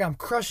 I feel like I'm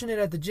crushing it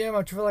at the gym.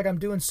 I feel like I'm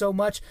doing so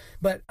much,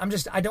 but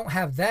I don't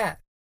have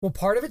that. Well,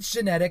 part of it's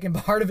genetic and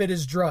part of it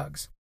is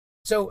drugs.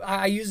 So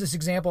I use this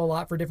example a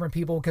lot for different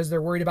people because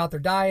they're worried about their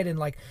diet and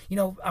like,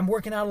 I'm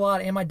working out a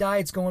lot and my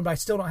diet's going, but I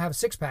still don't have a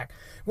six pack.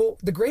 Well,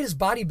 the greatest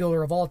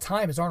bodybuilder of all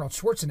time is Arnold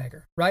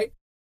Schwarzenegger, right?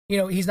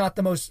 He's not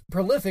the most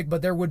prolific,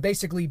 but there would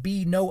basically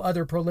be no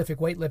other prolific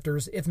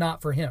weightlifters if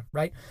not for him,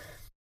 right?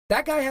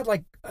 That guy had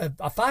like a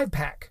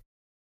 5-pack,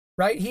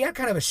 right? He had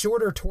kind of a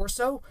shorter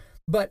torso,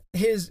 but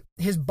his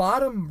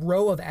bottom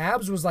row of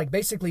abs was like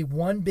basically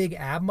one big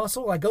ab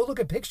muscle. Like, go look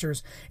at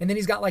pictures, and then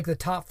he's got like the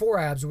top 4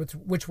 abs,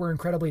 which were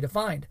incredibly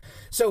defined.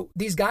 So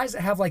these guys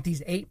that have like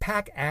these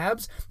 8-pack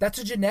abs, that's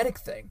a genetic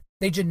thing.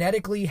 They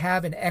genetically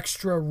have an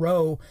extra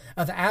row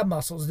of ab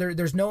muscles.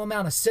 There's no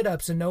amount of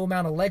sit-ups and no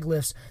amount of leg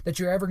lifts that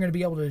you're ever going to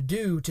be able to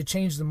do to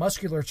change the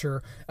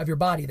musculature of your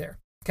body there.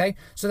 Okay,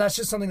 so that's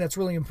just something that's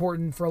really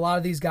important for a lot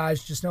of these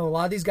guys. Just know a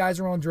lot of these guys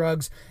are on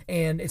drugs,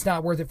 and it's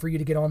not worth it for you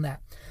to get on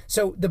that.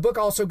 So the book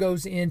also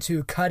goes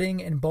into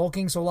cutting and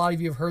bulking. So a lot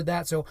of you have heard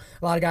that. So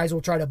a lot of guys will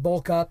try to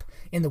bulk up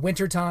in the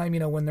wintertime,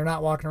 when they're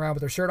not walking around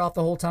with their shirt off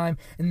the whole time,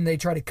 and then they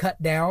try to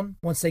cut down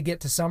once they get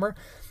to summer.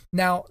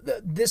 Now,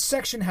 this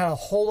section had a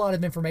whole lot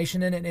of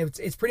information in it, and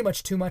it's pretty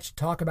much too much to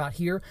talk about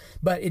here,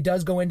 but it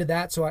does go into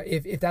that. So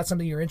if that's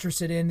something you're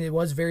interested in, it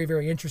was very,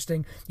 very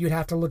interesting. You'd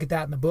have to look at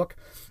that in the book.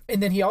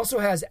 And then he also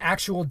has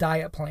actual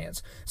diet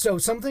plans. So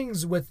some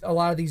things with a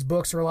lot of these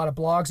books or a lot of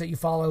blogs that you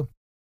follow,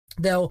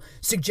 they'll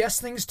suggest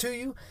things to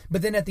you,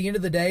 but then at the end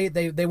of the day,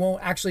 they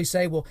won't actually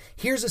say, well,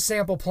 here's a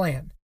sample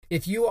plan.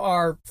 If you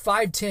are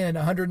 5'10",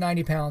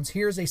 190 pounds,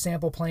 here's a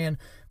sample plan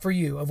for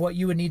you of what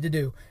you would need to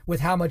do with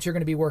how much you're going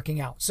to be working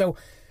out. So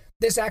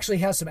this actually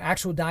has some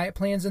actual diet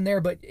plans in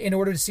there, but in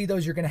order to see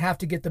those, you're going to have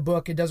to get the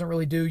book. It doesn't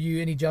really do you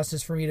any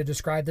justice for me to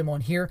describe them on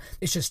here.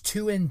 It's just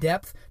too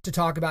in-depth to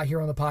talk about here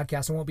on the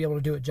podcast. I won't be able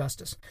to do it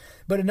justice.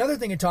 But another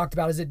thing it talked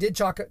about is it did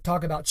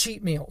talk about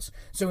cheat meals.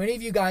 So any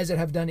of you guys that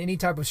have done any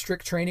type of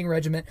strict training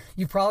regimen,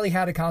 you've probably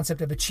had a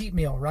concept of a cheat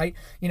meal, right?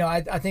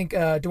 I think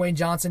Dwayne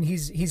Johnson,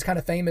 he's kind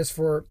of famous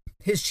for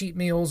his cheat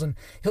meals, and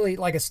he'll eat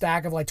like a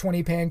stack of like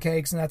 20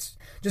 pancakes, and that's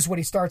just what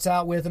he starts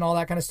out with and all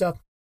that kind of stuff.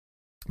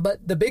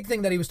 But the big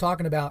thing that he was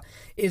talking about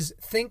is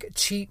think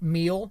cheat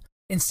meal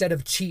instead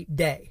of cheat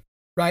day,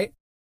 right?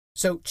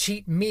 So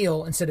cheat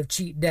meal instead of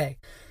cheat day.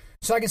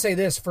 So I can say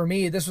this, for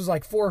me, this was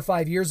like 4 or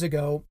 5 years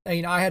ago.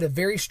 I had a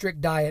very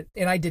strict diet,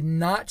 and I did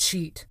not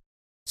cheat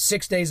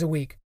 6 days a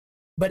week.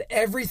 But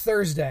every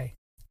Thursday,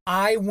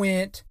 I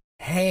went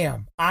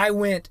ham. I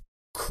went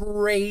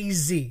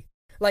crazy.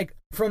 Like,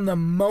 from the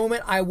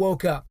moment I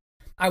woke up,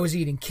 I was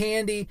eating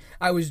candy,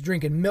 I was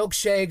drinking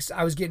milkshakes,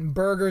 I was getting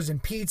burgers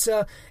and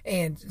pizza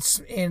and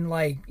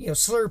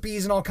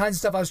Slurpees and all kinds of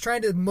stuff. I was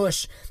trying to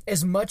mush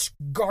as much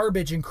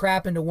garbage and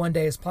crap into one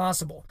day as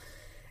possible.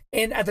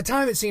 And at the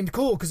time it seemed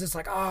cool because it's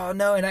like, oh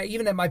no. And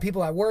even at my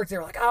people at work, they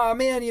were like, oh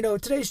man,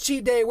 today's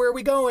cheat day, where are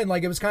we going?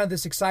 Like, it was kind of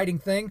this exciting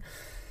thing.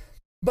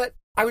 But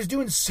I was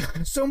doing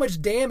so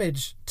much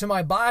damage to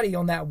my body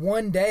on that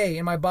one day,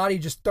 and my body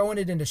just throwing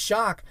it into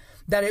shock,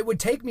 that it would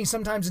take me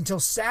sometimes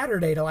until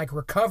Saturday to like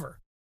recover.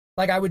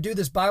 Like, I would do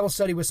this Bible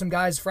study with some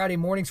guys Friday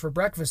mornings for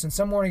breakfast, and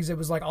some mornings it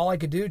was like all I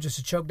could do just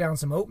to choke down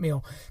some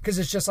oatmeal, because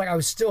it's just like I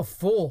was still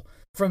full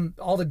from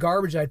all the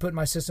garbage I'd put in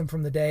my system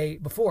from the day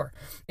before.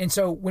 And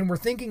so when we're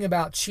thinking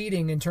about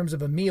cheating in terms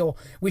of a meal,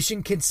 we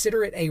should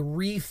consider it a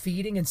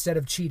refeeding instead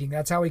of cheating.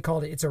 That's how he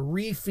called it. It's a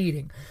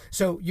refeeding.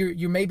 So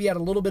you're maybe at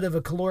a little bit of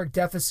a caloric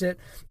deficit,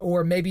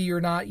 or maybe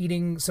you're not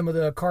eating some of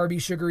the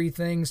carby, sugary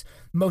things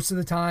most of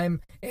the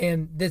time,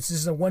 and this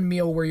is a one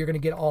meal where you're going to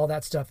get all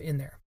that stuff in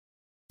there.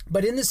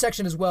 But in this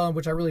section as well, in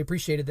which I really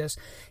appreciated this,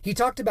 he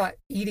talked about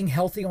eating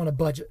healthy on a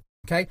budget.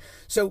 Okay.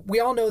 So we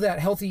all know that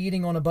healthy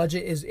eating on a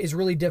budget is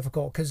really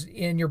difficult, because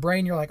in your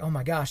brain, you're like, oh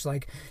my gosh,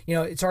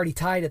 it's already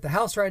tight at the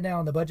house right now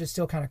and the budget's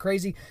still kind of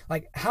crazy.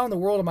 Like, how in the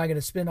world am I going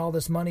to spend all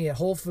this money at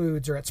Whole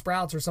Foods or at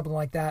Sprouts or something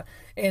like that?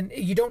 And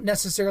you don't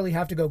necessarily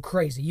have to go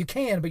crazy. You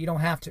can, but you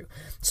don't have to.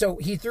 So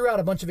he threw out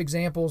a bunch of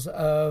examples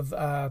of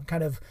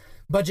kind of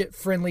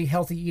budget-friendly,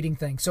 healthy eating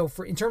things. So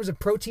in terms of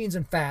proteins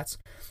and fats,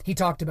 he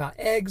talked about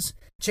eggs,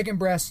 chicken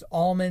breasts,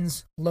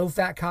 almonds,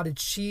 low-fat cottage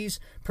cheese,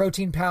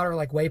 protein powder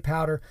like whey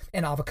powder,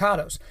 and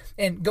avocados.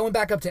 And going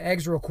back up to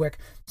eggs real quick,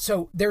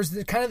 so there's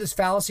this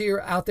fallacy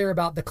out there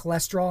about the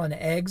cholesterol in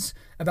eggs,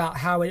 about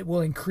how it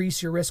will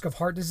increase your risk of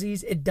heart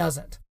disease. It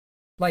doesn't.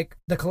 Like,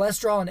 the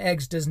cholesterol in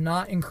eggs does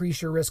not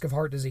increase your risk of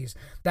heart disease.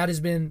 That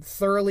has been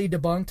thoroughly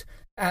debunked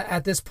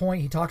at this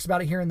point. He talks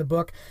about it here in the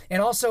book.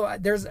 And also,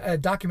 there's a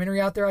documentary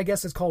out there, I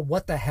guess it's called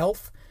What the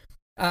Health?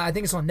 I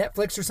think it's on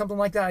Netflix or something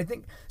like that. I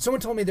think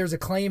someone told me there's a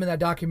claim in that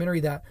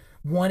documentary that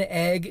one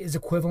egg is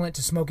equivalent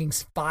to smoking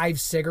 5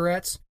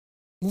 cigarettes.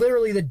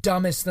 Literally the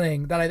dumbest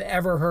thing that I've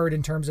ever heard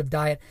in terms of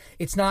diet.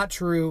 It's not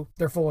true.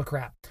 They're full of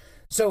crap.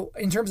 So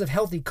in terms of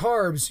healthy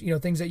carbs,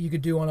 things that you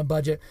could do on a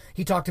budget,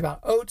 he talked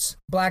about oats,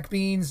 black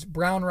beans,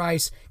 brown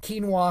rice,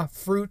 quinoa,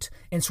 fruit,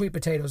 and sweet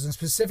potatoes. And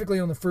specifically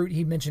on the fruit,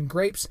 he mentioned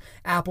grapes,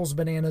 apples,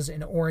 bananas,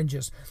 and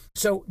oranges.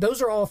 So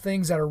those are all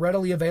things that are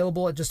readily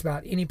available at just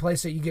about any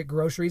place that you get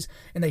groceries,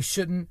 and they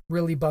shouldn't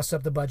really bust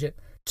up the budget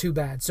too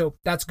bad. So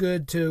that's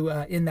good to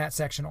end that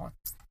section on.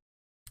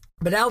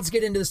 But now let's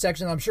get into the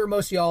section I'm sure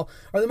most of y'all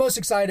are the most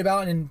excited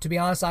about, and to be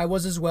honest, I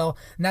was as well.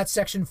 And that's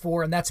section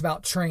 4, and that's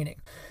about training.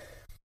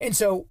 And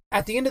so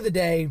at the end of the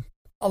day,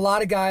 a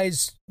lot of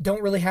guys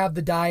don't really have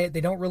the diet. They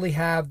don't really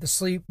have the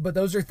sleep, but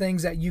those are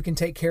things that you can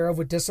take care of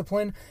with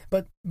discipline.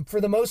 But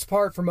for the most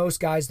part, for most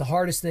guys, the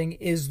hardest thing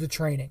is the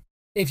training.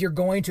 if you're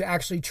going to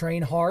actually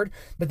train hard.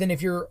 But then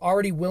if you're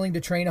already willing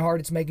to train hard,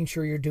 it's making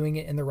sure you're doing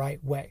it in the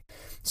right way.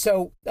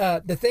 So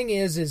the thing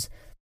is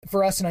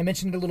for us, and I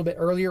mentioned it a little bit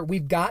earlier,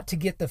 we've got to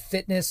get the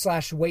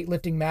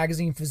fitness/weightlifting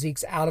magazine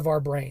physiques out of our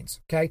brains.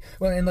 Okay.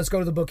 Well, and let's go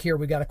to the book here.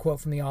 We got a quote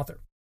from the author.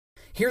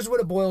 Here's what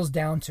it boils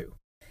down to.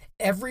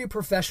 Every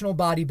professional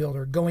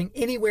bodybuilder going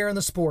anywhere in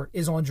the sport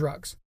is on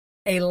drugs.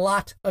 A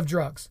lot of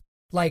drugs,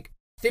 like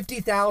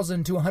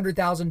 $50,000 to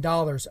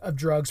 $100,000 of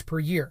drugs per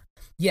year.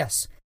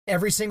 Yes,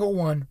 every single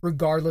one,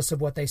 regardless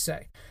of what they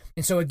say.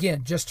 And so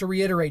again, just to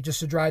reiterate, just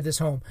to drive this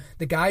home,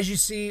 the guys you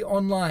see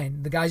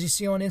online, the guys you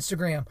see on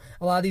Instagram,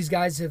 a lot of these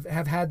guys have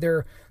had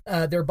their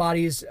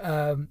bodies,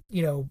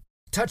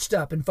 touched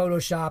up in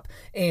Photoshop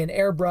and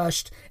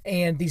airbrushed,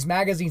 and these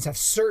magazines have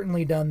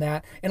certainly done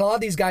that. And a lot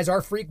of these guys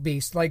are freak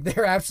beasts, like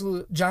they're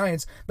absolute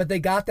giants, but they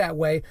got that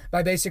way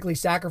by basically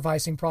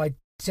sacrificing probably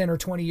 10 or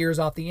 20 years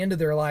off the end of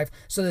their life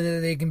so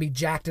that they can be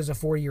jacked as a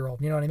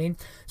 4-year-old. You know what I mean?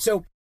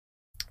 So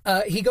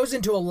he goes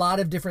into a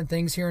lot of different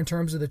things here in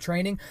terms of the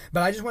training,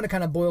 but I just want to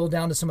kind of boil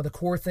down to some of the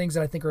core things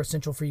that I think are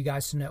essential for you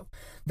guys to know.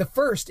 The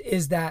first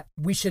is that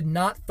we should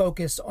not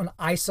focus on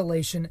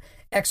isolation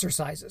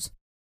exercises.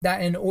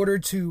 That in order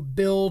to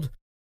build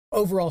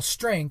overall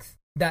strength,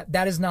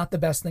 that is not the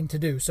best thing to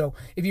do. So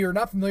if you're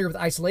not familiar with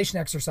isolation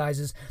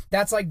exercises,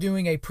 that's like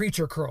doing a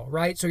preacher curl,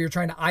 right? So you're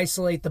trying to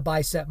isolate the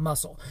bicep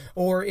muscle.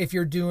 Or if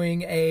you're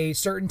doing a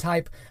certain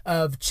type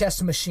of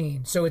chest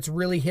machine, so it's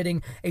really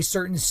hitting a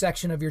certain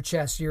section of your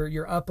chest,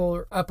 your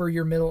upper,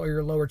 your middle, or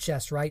your lower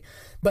chest, right?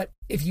 But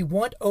if you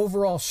want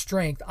overall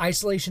strength,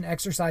 isolation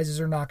exercises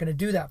are not going to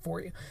do that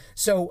for you.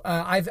 So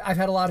I've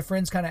had a lot of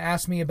friends kind of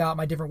ask me about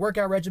my different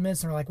workout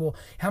regimens, and they're like, well,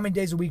 how many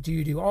days a week do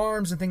you do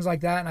arms and things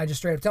like that? And I just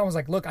straight up tell them, I was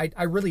like, look,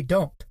 I really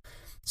don't.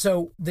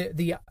 So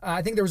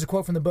I think there was a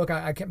quote from the book,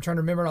 I kept trying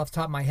to remember it off the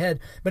top of my head,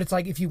 but it's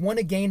like, if you want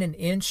to gain an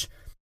inch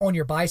on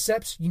your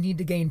biceps, you need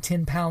to gain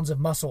 10 pounds of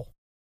muscle.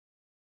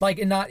 Like,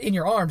 and not in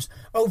your arms,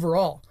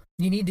 overall,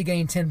 you need to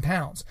gain 10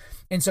 pounds.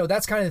 And so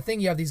that's kind of the thing.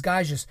 You have these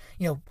guys just,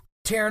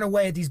 tearing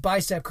away at these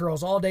bicep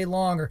curls all day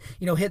long, or,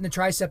 hitting the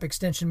tricep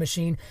extension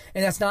machine.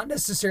 And that's not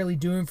necessarily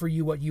doing for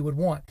you what you would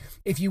want.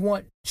 If you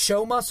want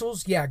show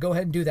muscles, yeah, go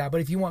ahead and do that.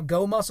 But if you want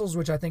go muscles,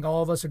 which I think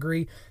all of us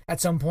agree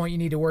at some point you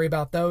need to worry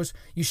about those,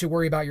 you should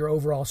worry about your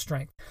overall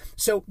strength.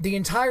 So the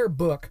entire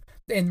book,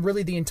 and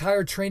really the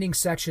entire training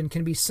section,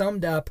 can be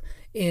summed up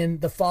in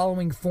the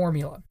following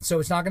formula. So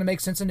it's not going to make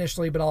sense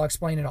initially, but I'll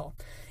explain it all.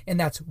 And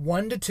that's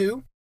 1 to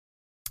 2,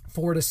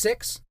 4 to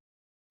 6,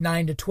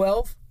 9 to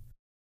 12,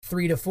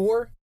 3 to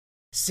 4,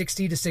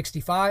 60 to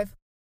 65,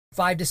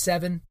 5 to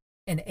 7,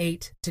 and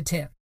 8 to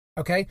 10.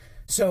 Okay?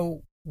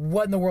 So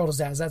what in the world is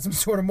that? Is that some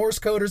sort of Morse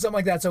code or something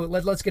like that? So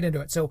let's get into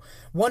it. So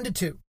 1 to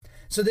 2.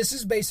 So this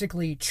is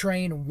basically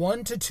train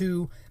 1 to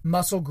 2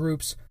 muscle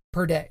groups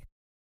per day.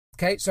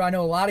 Okay? So I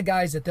know a lot of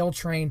guys that they'll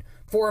train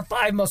 4 or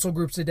 5 muscle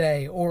groups a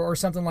day or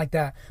something like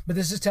that. But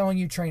this is telling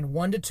you train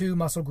 1 to 2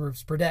 muscle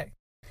groups per day.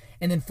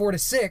 And then 4 to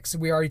 6,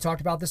 we already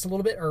talked about this a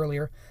little bit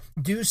earlier,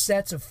 do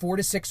sets of 4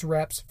 to 6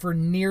 reps for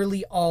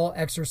nearly all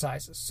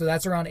exercises. So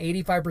that's around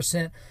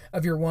 85%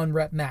 of your 1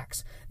 rep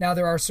max. Now,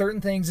 there are certain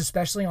things,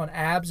 especially on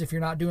abs, if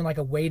you're not doing like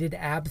a weighted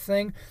ab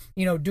thing,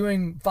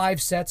 doing 5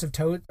 sets of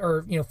toe,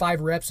 or 5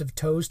 reps of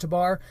toes to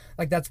bar,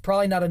 like that's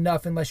probably not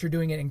enough unless you're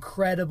doing it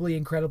incredibly,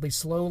 incredibly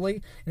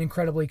slowly and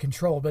incredibly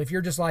controlled. But if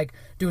you're just like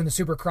doing the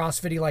super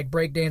CrossFitty, like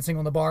break dancing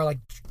on the bar, like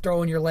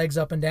throwing your legs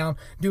up and down,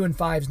 doing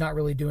 5's not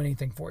really doing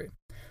anything for you.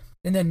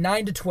 And then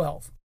 9 to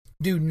 12.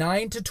 Do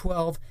 9 to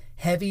 12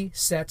 heavy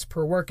sets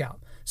per workout.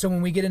 So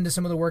when we get into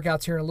some of the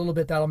workouts here in a little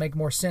bit, that'll make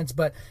more sense.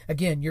 But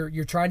again,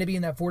 you're trying to be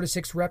in that 4 to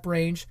 6 rep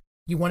range.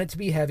 You want it to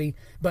be heavy.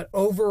 But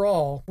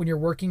overall, when you're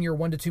working your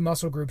 1 to 2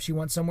 muscle groups, you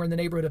want somewhere in the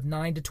neighborhood of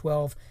 9 to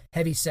 12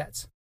 heavy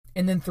sets.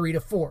 And then 3 to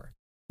 4.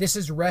 This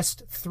is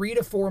rest 3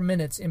 to 4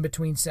 minutes in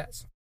between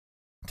sets.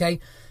 Okay?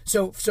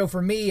 So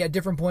for me, at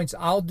different points,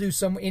 I'll do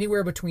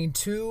anywhere between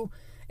 2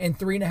 and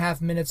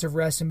 3.5 minutes of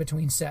rest in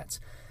between sets.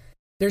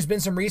 There's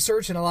been some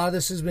research, and a lot of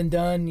this has been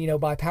done,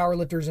 by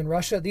powerlifters in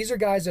Russia. These are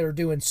guys that are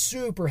doing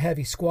super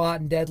heavy squat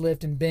and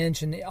deadlift and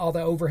bench and all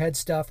the overhead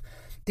stuff.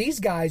 These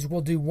guys will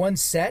do one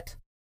set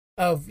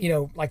of,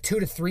 like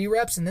 2 to 3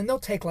 reps, and then they'll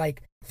take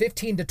like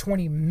 15 to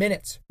 20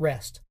 minutes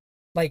rest.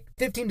 Like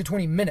 15 to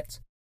 20 minutes.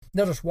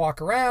 They'll just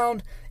walk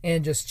around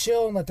and just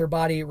chill and let their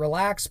body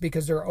relax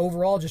because they're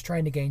overall just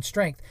trying to gain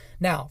strength.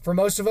 Now, for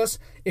most of us,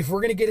 if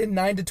we're going to get in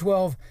 9 to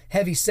 12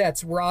 heavy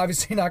sets, we're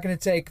obviously not going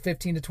to take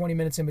 15 to 20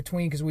 minutes in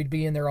between because we'd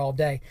be in there all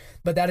day.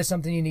 But that is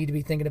something you need to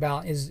be thinking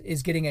about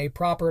is getting a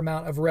proper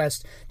amount of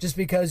rest. Just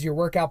because your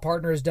workout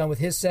partner is done with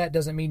his set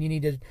doesn't mean you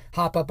need to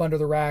hop up under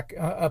the rack,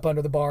 up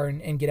under the bar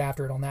and get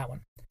after it on that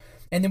one.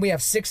 And then we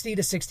have 60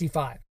 to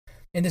 65.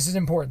 And this is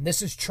important.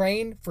 This is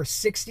train for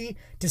 60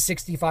 to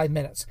 65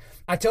 minutes.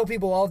 I tell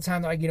people all the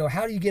time, like,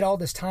 how do you get all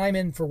this time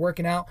in for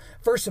working out?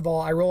 First of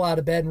all, I roll out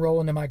of bed and roll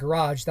into my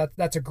garage.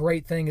 That's a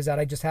great thing, is that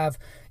I just have,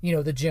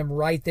 the gym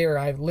right there.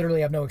 I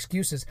literally have no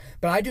excuses.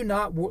 But I do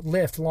not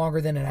lift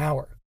longer than an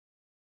hour.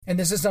 And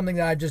this is something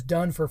that I've just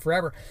done for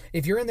forever.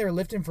 If you're in there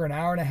lifting for an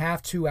hour and a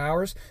half, 2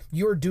 hours,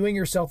 you're doing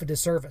yourself a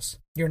disservice.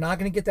 You're not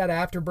going to get that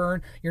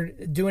afterburn. You're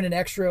doing an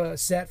extra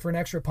set for an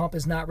extra pump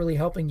is not really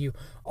helping you.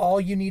 All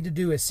you need to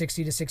do is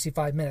 60 to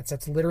 65 minutes.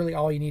 That's literally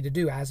all you need to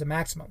do as a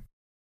maximum.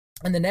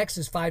 And the next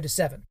is 5 to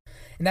 7.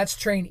 And that's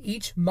train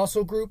each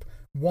muscle group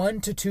 1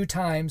 to 2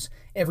 times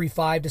every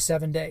 5 to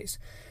 7 days.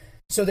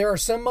 So there are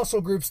some muscle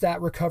groups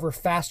that recover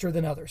faster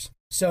than others.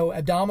 So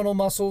abdominal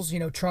muscles,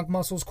 trunk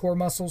muscles, core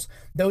muscles,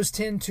 those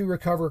tend to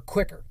recover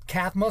quicker.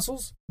 Calf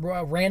muscles,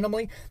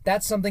 randomly,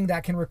 that's something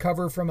that can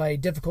recover from a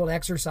difficult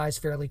exercise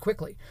fairly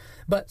quickly.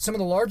 But some of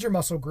the larger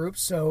muscle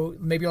groups, so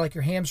maybe like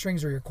your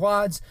hamstrings or your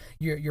quads,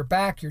 your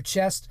back, your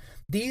chest,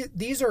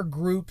 these are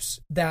groups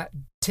that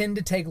tend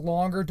to take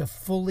longer to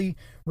fully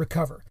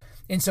recover.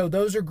 And so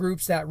those are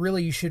groups that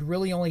really you should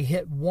really only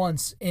hit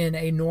once in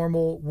a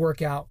normal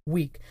workout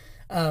week.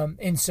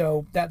 And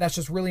so that's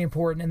just really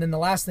important. And then the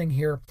last thing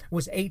here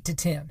was 8 to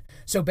 10.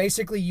 So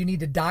basically you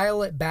need to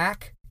dial it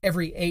back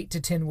every 8 to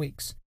 10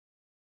 weeks.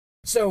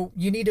 So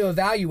you need to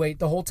evaluate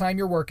the whole time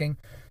you're working,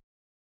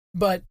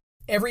 but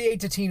every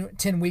 8 to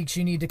 10 weeks,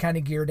 you need to kind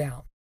of gear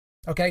down.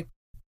 Okay.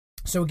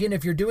 So again,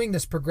 if you're doing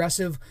this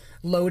progressive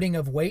loading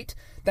of weight,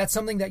 that's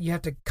something that you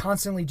have to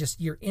constantly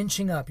you're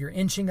inching up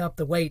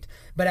the weight.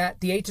 But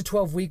at the 8 to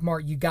 12 week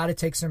mark, you got to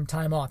take some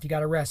time off. You got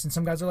to rest. And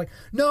some guys are like,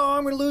 no,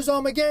 I'm going to lose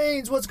all my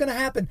gains. What's going to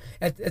happen?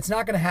 It's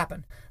not going to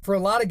happen. For a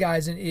lot of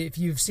guys, and if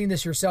you've seen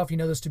this yourself, you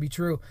know this to be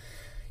true.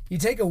 You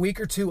take a week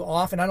or two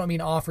off, and I don't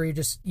mean off where you're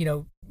just,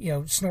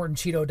 snorting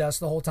Cheeto dust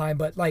the whole time,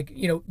 but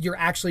you're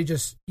actually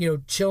just,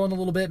 chilling a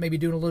little bit, maybe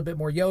doing a little bit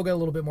more yoga, a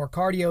little bit more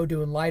cardio,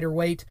 doing lighter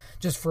weight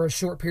just for a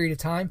short period of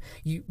time.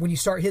 When you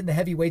start hitting the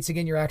heavy weights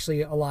again, you're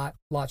actually a lot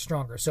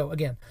stronger. So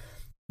again,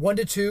 1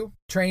 to 2,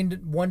 trained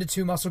 1 to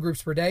 2 muscle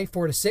groups per day.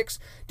 4 to 6,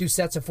 do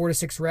sets of 4 to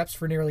 6 reps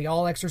for nearly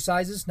all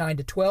exercises. 9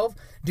 to 12,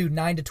 do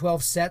 9 to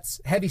 12 sets,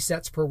 heavy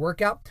sets per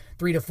workout.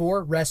 3 to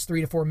 4, rest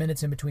 3 to 4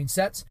 minutes in between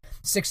sets.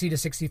 60 to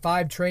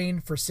 65, train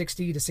for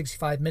 60 to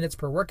 65 minutes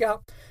per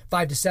workout.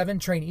 5 to 7,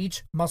 train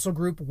each muscle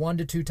group 1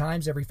 to 2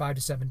 times every 5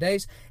 to 7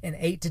 days. And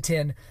 8 to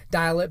 10,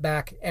 dial it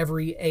back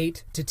every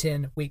 8 to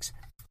 10 weeks.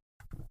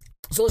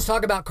 So let's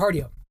talk about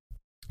cardio.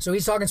 So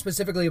he's talking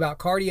specifically about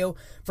cardio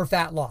for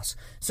fat loss.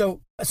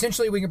 So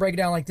essentially we can break it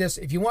down like this.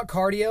 If you want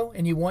cardio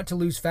and you want to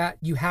lose fat,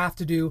 you have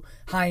to do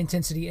high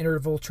intensity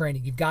interval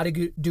training. You've got to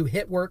do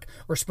HIIT work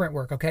or sprint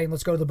work. Okay. And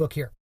let's go to the book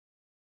here.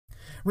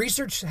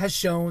 Research has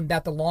shown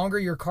that the longer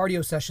your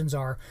cardio sessions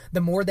are,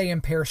 the more they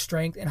impair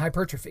strength and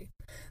hypertrophy.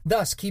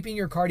 Thus, keeping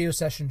your cardio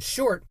sessions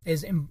short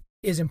is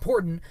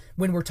important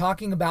when we're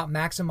talking about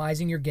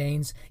maximizing your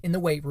gains in the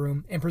weight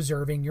room and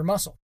preserving your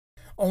muscle.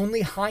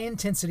 Only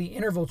high-intensity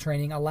interval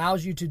training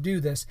allows you to do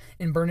this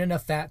and burn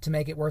enough fat to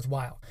make it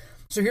worthwhile.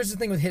 So here's the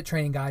thing with HIIT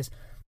training, guys.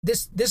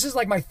 This is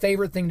like my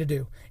favorite thing to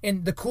do.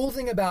 And the cool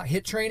thing about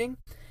HIIT training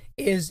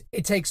is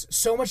it takes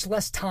so much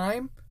less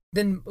time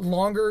than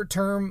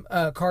longer-term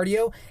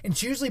cardio, and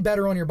it's usually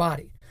better on your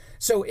body.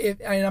 So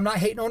and I'm not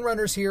hating on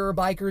runners here or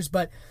bikers,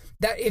 but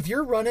that if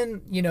you're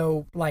running,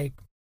 like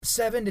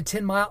 7 to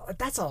 10 miles,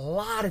 that's a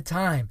lot of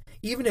time,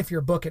 even if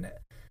you're booking it.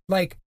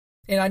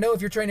 And I know if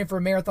you're training for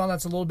a marathon,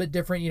 that's a little bit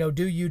different.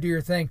 Do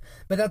your thing.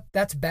 But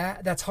that's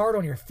bad. That's hard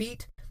on your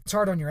feet. It's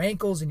hard on your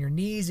ankles and your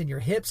knees and your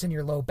hips and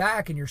your low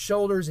back and your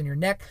shoulders and your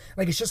neck.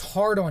 It's just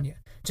hard on you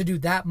to do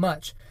that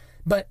much.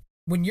 But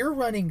when you're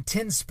running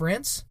 10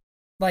 sprints,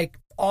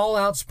 all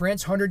out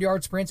sprints,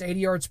 100-yard sprints,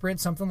 80-yard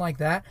sprints, something like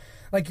that,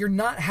 you're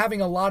not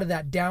having a lot of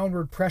that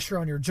downward pressure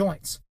on your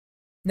joints.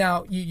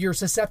 Now, you're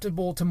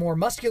susceptible to more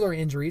muscular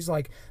injuries,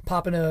 like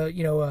popping a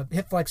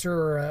hip flexor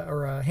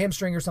or a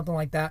hamstring or something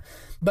like that,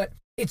 but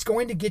it's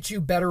going to get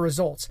you better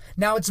results.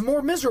 Now, it's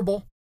more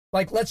miserable.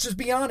 Let's just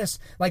be honest.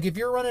 If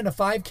you're running a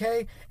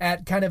 5K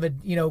at kind of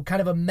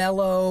a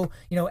mellow,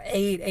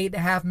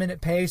 8.5 minute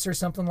pace or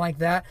something like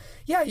that,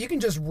 yeah, you can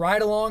just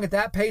ride along at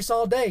that pace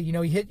all day.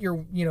 You hit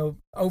your,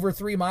 over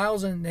 3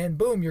 miles and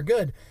boom, you're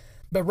good.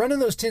 But running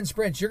those 10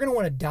 sprints, you're going to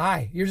want to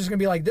die. You're just going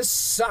to be like, this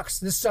sucks.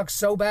 This sucks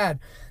so bad.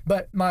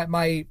 But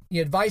my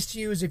advice to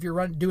you is if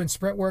you're doing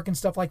sprint work and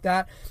stuff like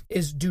that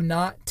is do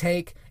not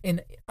take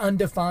an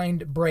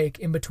undefined break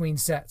in between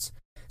sets.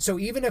 So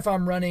even if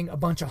I'm running a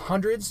bunch of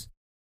hundreds,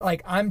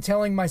 I'm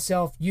telling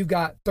myself, you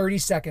got 30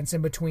 seconds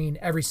in between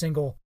every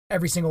single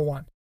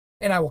one.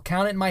 And I will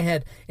count it in my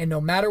head. And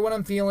no matter what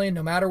I'm feeling,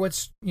 no matter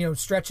what's,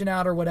 stretching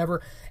out or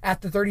whatever,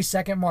 at the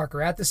 30-second mark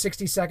or at the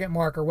 60-second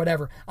mark or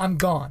whatever, I'm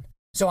gone.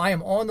 So I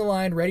am on the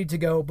line, ready to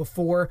go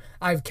before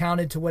I've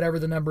counted to whatever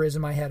the number is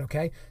in my head,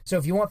 okay? So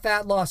if you want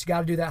fat loss, you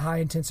got to do that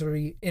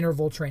high-intensity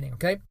interval training,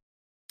 okay?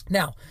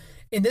 Now,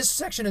 in this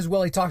section as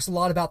well, he talks a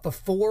lot about the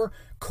 4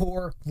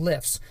 core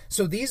lifts.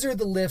 So these are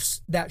the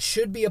lifts that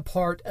should be a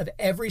part of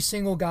every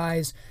single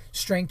guy's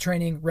strength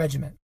training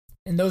regimen.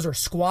 And those are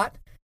squat,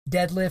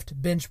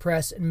 deadlift, bench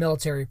press, and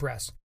military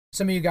press.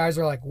 Some of you guys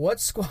are like,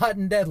 what's squat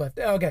and deadlift?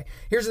 Okay,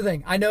 here's the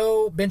thing. I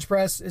know bench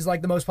press is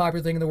the most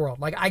popular thing in the world.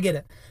 I get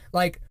it.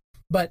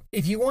 But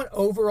if you want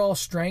overall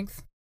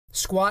strength,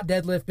 squat,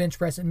 deadlift, bench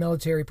press, and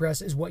military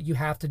press is what you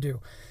have to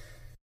do.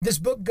 This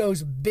book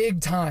goes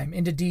big time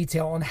into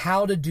detail on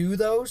how to do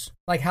those,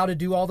 like how to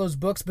do all those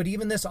books. But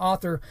even this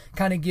author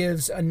kind of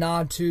gives a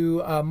nod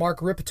to Mark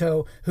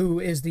Ripito, who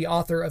is the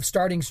author of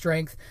Starting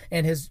Strength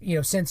and has,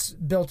 since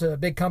built a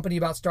big company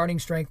about starting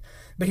strength.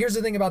 But here's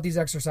the thing about these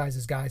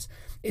exercises, guys,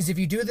 is if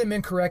you do them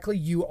incorrectly,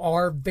 you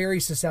are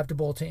very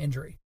susceptible to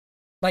injury.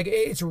 Like,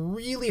 it's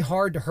really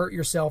hard to hurt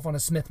yourself on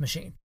a Smith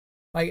machine.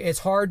 Like, it's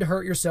hard to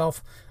hurt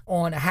yourself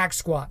on a hack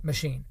squat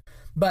machine.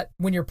 But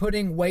when you're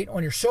putting weight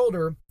on your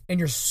shoulder and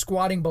you're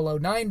squatting below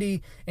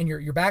 90 and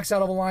your back's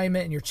out of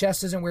alignment and your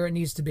chest isn't where it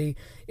needs to be,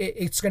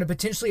 it's going to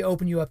potentially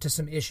open you up to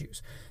some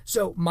issues.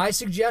 So my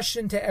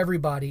suggestion to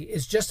everybody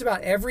is just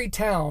about every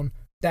town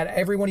that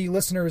every one of you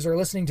listeners are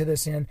listening to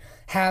this in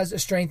has a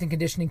strength and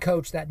conditioning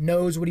coach that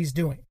knows what he's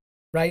doing,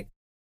 right?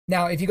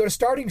 Now, if you go to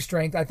Starting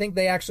Strength, I think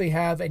they actually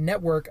have a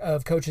network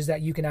of coaches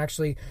that you can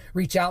actually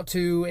reach out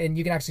to, and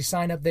you can actually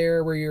sign up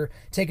there where you're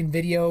taking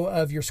video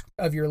of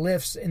your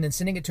lifts and then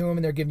sending it to them,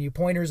 and they're giving you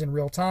pointers in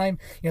real time,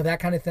 that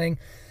kind of thing.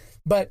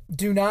 But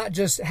do not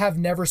just have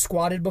never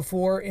squatted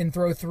before and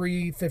throw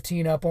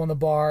 315 up on the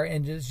bar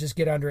and just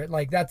get under it.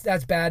 Like,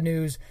 that's bad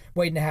news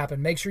waiting to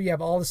happen. Make sure you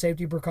have all the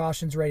safety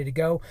precautions ready to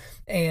go.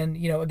 And,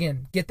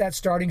 again, get that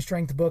Starting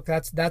Strength book.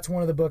 That's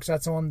one of the books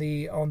that's on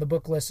the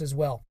book list as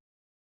well.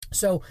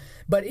 So,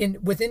 but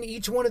within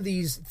each one of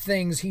these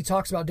things, he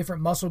talks about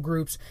different muscle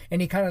groups, and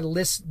he kind of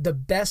lists the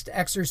best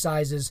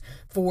exercises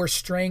for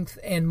strength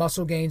and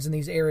muscle gains in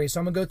these areas. So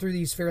I'm gonna go through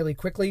these fairly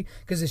quickly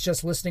because it's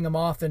just listing them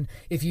off. And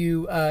if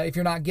you're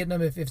not getting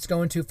them, if it's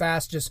going too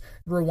fast, just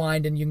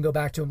rewind and you can go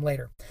back to them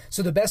later.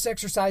 So the best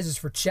exercises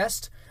for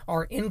chest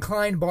are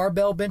incline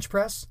barbell bench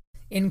press,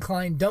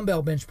 incline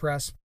dumbbell bench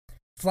press,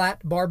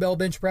 flat barbell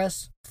bench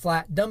press,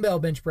 flat dumbbell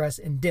bench press,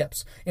 and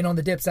dips. And on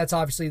the dips, that's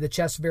obviously the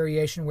chest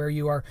variation where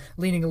you are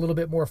leaning a little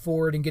bit more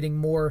forward and getting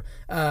more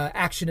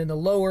action in the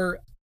lower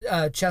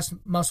chest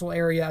muscle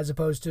area as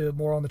opposed to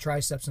more on the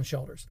triceps and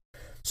shoulders.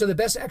 So the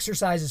best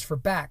exercises for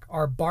back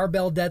are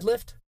barbell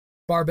deadlift,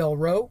 barbell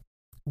row,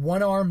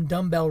 one-arm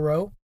dumbbell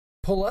row,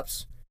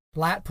 pull-ups,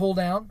 lat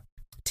pull-down,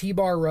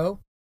 T-bar row,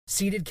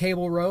 seated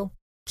cable row,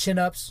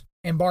 chin-ups,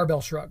 and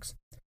barbell shrugs.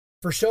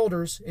 For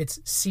shoulders, it's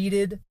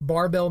seated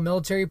barbell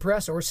military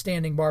press or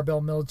standing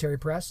barbell military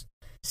press,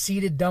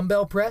 seated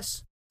dumbbell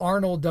press,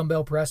 Arnold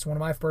dumbbell press, one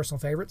of my personal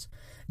favorites,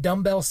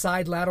 dumbbell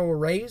side lateral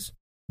raise,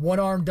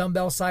 one-arm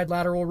dumbbell side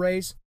lateral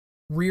raise,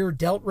 rear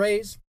delt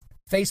raise,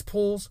 face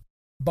pulls,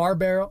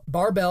 barbell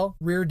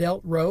rear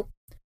delt row,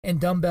 and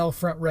dumbbell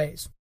front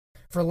raise.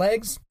 For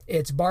legs,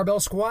 it's barbell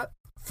squat,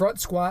 front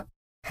squat,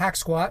 hack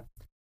squat,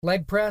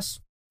 leg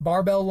press,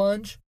 barbell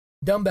lunge,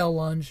 dumbbell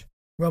lunge,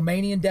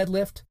 Romanian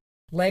deadlift,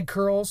 leg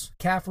curls,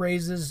 calf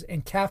raises,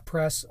 and calf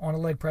press on a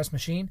leg press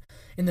machine.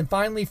 And then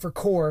finally for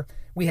core,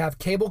 we have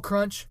cable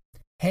crunch,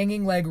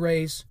 hanging leg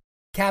raise,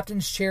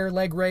 captain's chair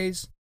leg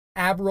raise,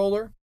 ab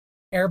roller,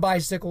 air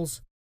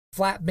bicycles,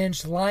 flat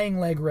bench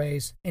lying leg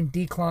raise, and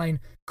decline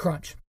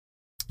crunch.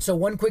 So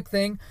one quick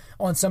thing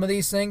on some of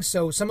these things.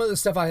 So some of the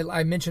stuff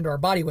I mentioned are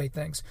body weight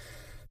things.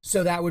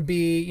 So that would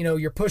be,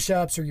 your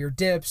push-ups or your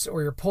dips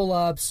or your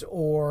pull-ups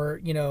or,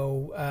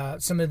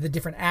 some of the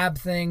different ab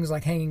things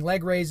like hanging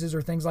leg raises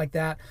or things like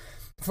that.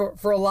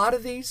 For a lot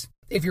of these,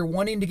 if you're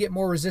wanting to get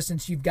more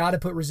resistance, you've got to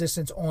put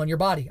resistance on your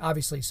body,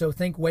 obviously. So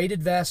think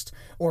weighted vest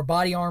or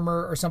body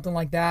armor or something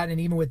like that.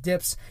 And even with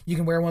dips, you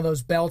can wear one of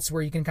those belts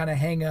where you can kind of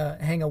hang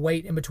a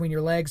weight in between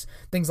your legs,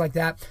 things like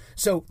that.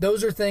 So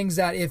those are things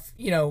that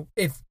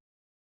if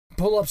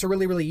pull-ups are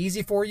really, really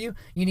easy for you,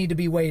 you need to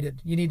be weighted.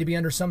 You need to be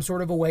under some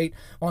sort of a weight.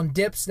 On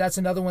dips, that's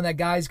another one that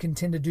guys can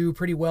tend to do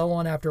pretty well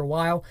on after a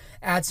while.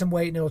 Add some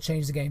weight and it'll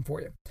change the game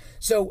for you.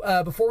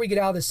 So before we get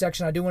out of this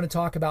section, I do want to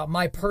talk about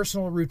my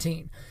personal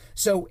routine.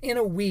 So in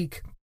a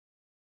week,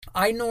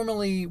 I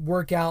normally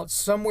work out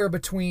somewhere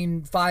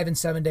between 5 and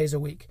 7 days a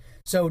week.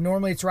 So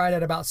normally it's right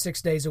at about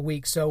 6 days a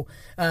week. So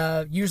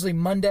usually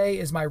Monday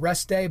is my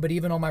rest day, but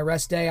even on my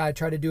rest day, I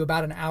try to do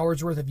about an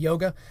hour's worth of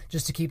yoga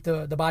just to keep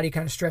the body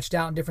kind of stretched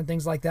out and different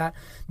things like that.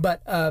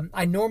 But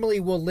I normally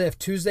will lift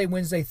Tuesday,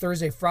 Wednesday,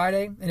 Thursday,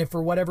 Friday. And if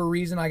for whatever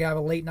reason I have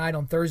a late night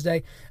on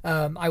Thursday,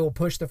 I will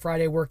push the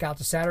Friday workout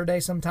to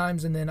Saturday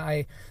sometimes. And then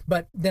I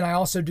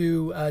also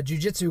do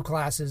jiu-jitsu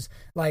classes,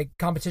 like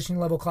competition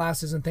level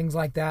classes and things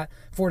like that,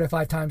 4 to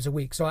 5 times a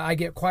week. So I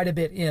get quite a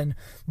bit in.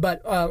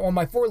 But on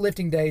my 4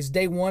 lifting days,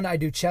 day 1, I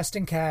do chest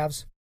and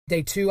calves.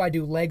 Day 2, I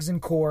do legs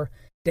and core.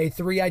 Day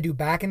 3, I do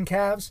back and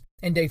calves.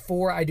 And day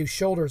 4, I do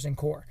shoulders and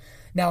core.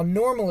 Now,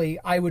 normally,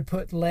 I would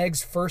put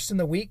legs first in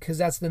the week because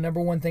that's the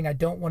number one thing I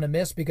don't want to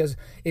miss, because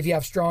if you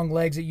have strong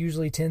legs, it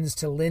usually tends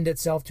to lend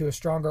itself to a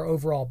stronger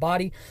overall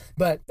body.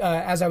 But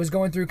as I was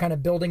going through kind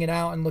of building it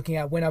out and looking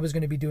at when I was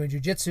going to be doing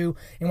jiu-jitsu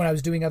and when I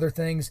was doing other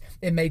things,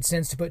 it made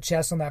sense to put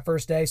chest on that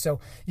first day. So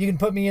you can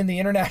put me in the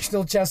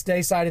international chest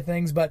day side of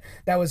things, but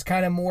that was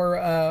kind of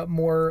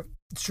more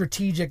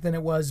strategic than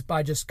it was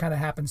by just kind of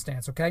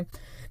happenstance. Okay.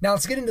 Now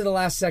let's get into the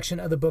last section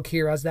of the book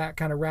here as that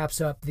kind of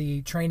wraps up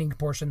the training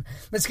portion.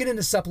 Let's get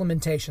into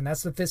supplementation.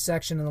 That's the 5th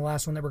section and the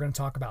last one that we're going to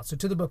talk about. So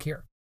to the book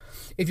here.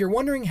 If you're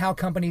wondering how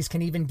companies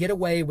can even get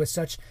away with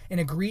such an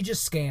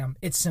egregious scam,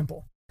 it's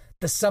simple.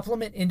 The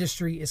supplement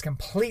industry is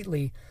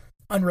completely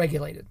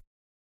unregulated.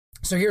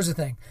 So here's the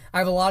thing. I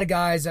have a lot of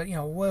guys that,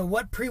 well,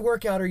 what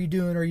pre-workout are you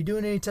doing? Are you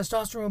doing any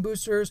testosterone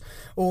boosters?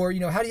 Or,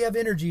 how do you have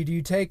energy? Do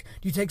you take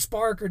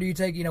Spark, or do you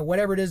take,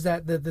 whatever it is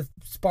that the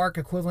Spark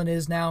equivalent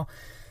is now?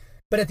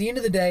 But at the end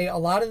of the day, a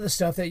lot of the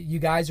stuff that you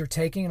guys are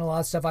taking and a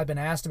lot of stuff I've been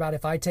asked about,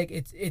 if I take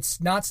it, it's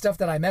not stuff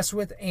that I mess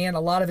with, and a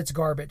lot of it's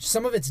garbage.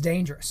 Some of it's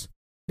dangerous.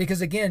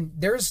 Because again,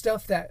 there's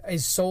stuff that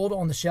is sold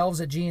on the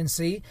shelves at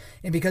GNC,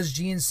 and because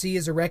GNC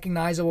is a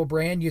recognizable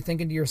brand, you're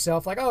thinking to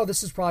yourself like, oh,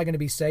 this is probably going to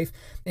be safe,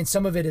 and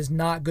some of it is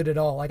not good at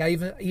all. Like I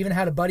even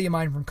had a buddy of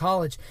mine from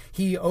college,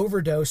 he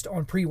overdosed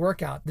on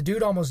pre-workout. The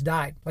dude almost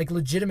died, like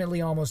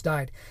legitimately almost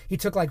died. He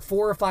took like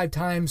 4 or 5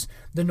 times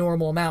the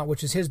normal amount,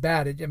 which is his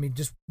bad.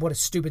 Just what a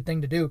stupid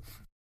thing to do.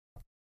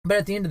 But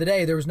at the end of the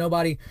day, there was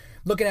nobody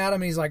looking at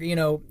him, and he's like,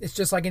 it's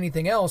just like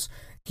anything else.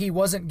 He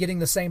wasn't getting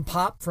the same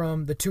pop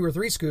from the 2 or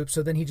 3 scoops,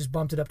 so then he just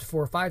bumped it up to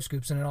 4 or 5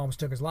 scoops, and it almost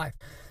took his life.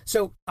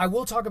 So I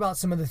will talk about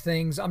some of the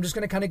things. I'm just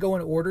going to kind of go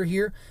in order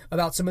here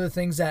about some of the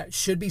things that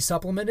should be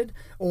supplemented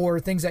or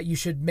things that you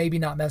should maybe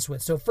not mess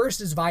with. So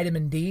first is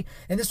vitamin D,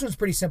 and this one's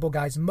pretty simple,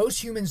 guys.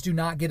 Most humans do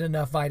not get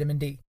enough vitamin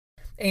D.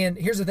 And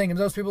here's the thing, and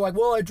those people are like,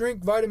 well, I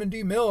drink vitamin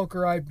D milk,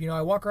 or I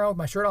walk around with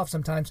my shirt off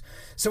sometimes.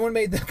 Someone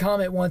made the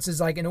comment once,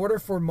 is like, in order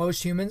for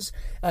most humans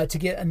to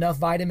get enough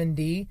vitamin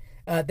D,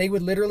 they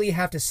would literally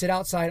have to sit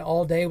outside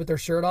all day with their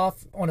shirt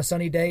off on a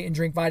sunny day and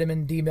drink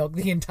vitamin D milk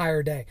the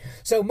entire day.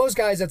 So most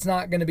guys, that's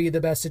not going to be the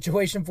best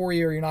situation for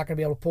you, or you're not going to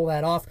be able to pull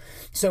that off.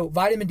 So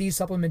vitamin D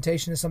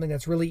supplementation is something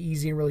that's really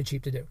easy and really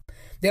cheap to do.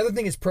 The other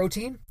thing is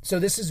protein. So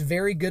this is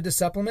very good to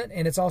supplement,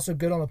 and it's also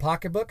good on the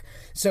pocketbook.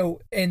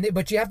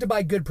 But you have to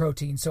buy good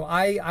protein. So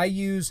I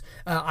use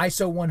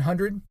ISO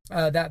 100.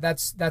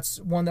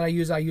 That's one that I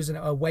use. I use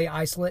a whey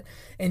isolate,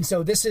 and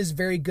so this is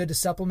very good to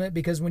supplement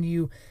because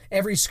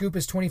every scoop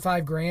is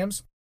 25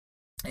 grams,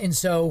 and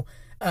so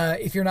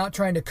if you're not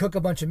trying to cook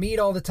a bunch of meat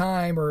all the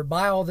time or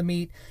buy all the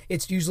meat,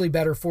 it's usually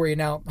better for you.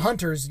 Now,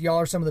 hunters, y'all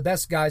are some of the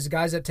best guys, the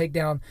guys that take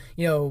down,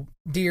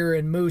 deer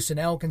and moose and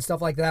elk and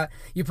stuff like that.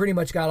 You pretty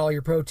much got all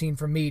your protein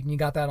from meat, and you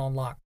got that on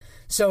lock.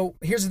 So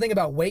here's the thing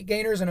about weight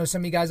gainers. I know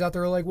some of you guys out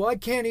there are like, well, I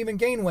can't even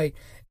gain weight.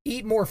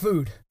 Eat more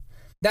food.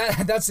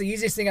 That's the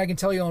easiest thing I can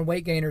tell you on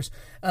weight gainers.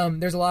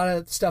 There's a lot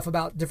of stuff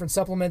about different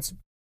supplements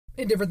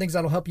and different things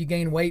that'll help you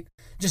gain weight.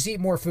 Just eat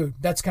more food.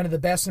 That's kind of the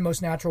best and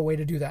most natural way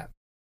to do that.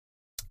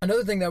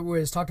 Another thing that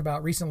was talked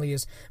about recently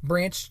is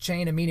branched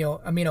chain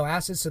amino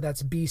acids, so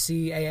that's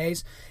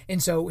BCAAs.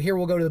 And so here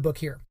we'll go to the book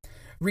here.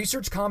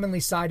 Research commonly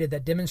cited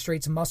that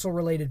demonstrates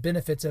muscle-related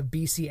benefits of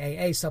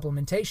BCAA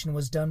supplementation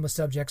was done with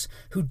subjects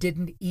who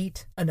didn't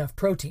eat enough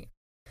protein.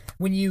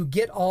 When you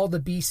get all the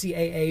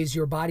BCAAs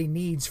your body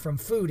needs from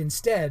food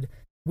instead,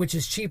 which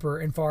is cheaper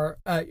and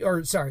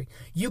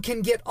you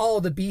can get all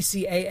the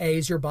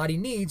BCAAs your body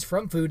needs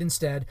from food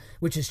instead,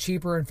 which is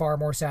cheaper and far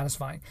more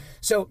satisfying.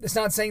 So it's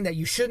not saying that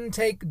you shouldn't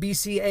take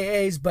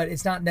BCAAs, but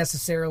it's not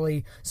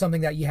necessarily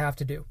something that you have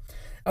to do.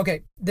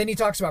 Okay, then he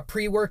talks about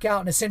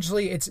pre-workout, and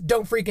essentially it's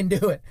don't freaking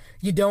do it.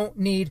 You don't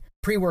need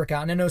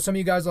pre-workout. And I know some of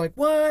you guys are like,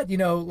 what?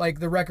 Like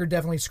the record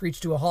definitely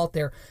screeched to a halt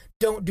there.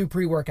 Don't do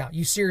pre-workout.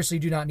 You seriously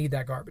do not need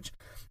that garbage.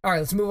 All right,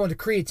 let's move on to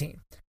creatine.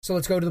 So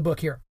let's go to the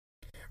book here.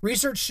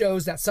 Research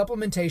shows that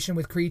supplementation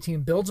with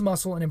creatine builds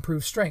muscle and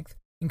improves strength,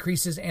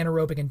 increases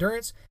anaerobic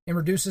endurance, and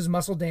reduces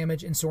muscle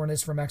damage and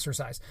soreness from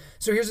exercise.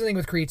 So here's the thing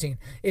with creatine,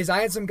 is I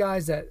had some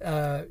guys that,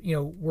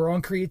 were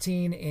on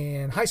creatine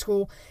in high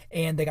school,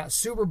 and they got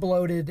super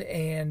bloated,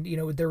 and,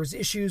 there was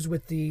issues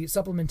with the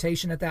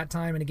supplementation at that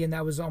time. And again,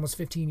 that was almost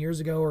 15 years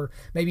ago, or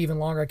maybe even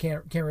longer. I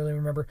can't really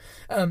remember.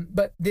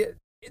 But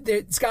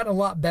it's gotten a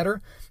lot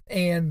better,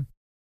 and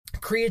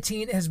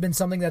creatine has been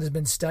something that has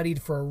been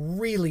studied for a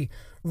really,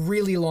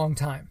 really long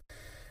time.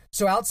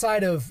 So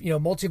outside of,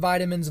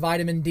 multivitamins,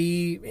 vitamin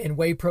D, and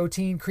whey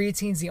protein,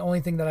 creatine's the only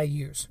thing that I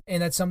use.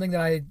 And that's something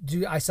that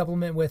I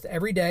supplement with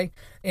every day.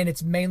 And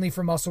it's mainly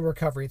for muscle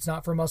recovery. It's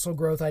not for muscle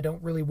growth. I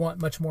don't really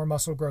want much more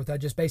muscle growth. I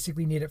just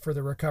basically need it for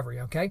the recovery.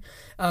 Okay.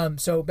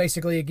 So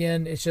basically,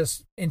 again, it's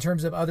just in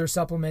terms of other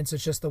supplements,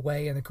 it's just the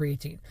whey and the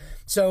creatine.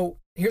 So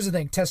here's the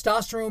thing,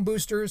 testosterone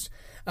boosters,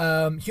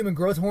 human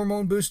growth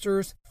hormone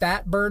boosters,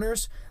 fat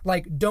burners,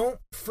 like don't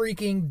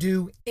freaking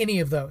do any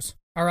of those.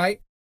 All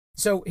right.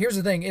 So here's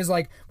the thing is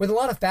like with a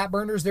lot of fat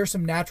burners, there's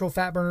some natural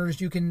fat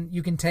burners you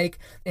can take,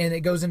 and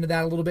it goes into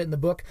that a little bit in the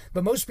book.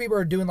 But most people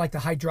are doing like the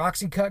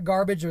hydroxycut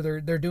garbage,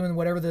 or they're doing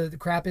whatever the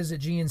crap is at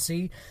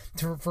GNC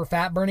for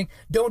fat burning.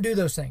 Don't do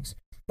those things.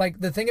 Like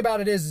the thing about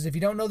it is if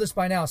you don't know this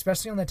by now,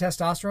 especially on the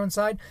testosterone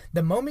side,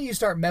 the moment you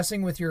start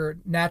messing with your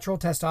natural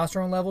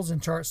testosterone levels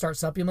and start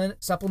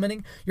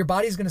supplementing, your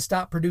body's going to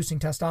stop producing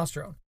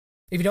testosterone.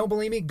 If you don't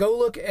believe me, go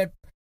look at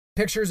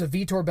pictures of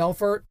Vitor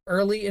Belfort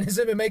early in his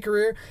MMA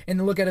career and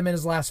then look at him in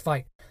his last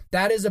fight.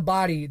 That is a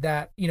body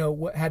that,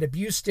 had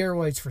abused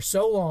steroids for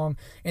so long,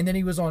 and then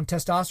he was on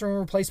testosterone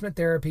replacement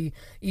therapy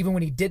even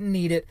when he didn't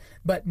need it.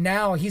 But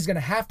now he's going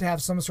to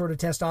have some sort of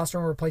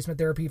testosterone replacement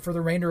therapy for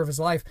the remainder of his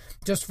life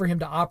just for him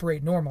to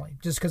operate normally,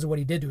 just because of what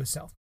he did to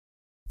himself.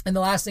 And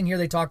the last thing here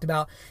they talked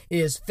about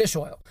is fish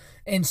oil.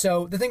 And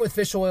so the thing with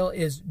fish oil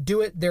is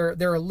do it. There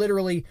are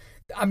literally,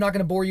 I'm not going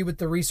to bore you with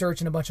the research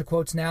and a bunch of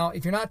quotes now.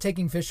 If you're not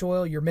taking fish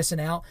oil, you're missing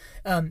out.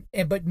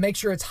 But make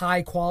sure it's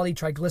high quality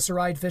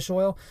triglyceride fish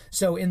oil.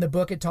 So in the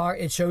book,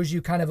 it shows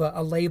you kind of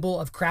a label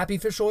of crappy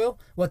fish oil,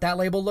 what that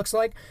label looks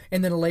like,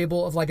 and then a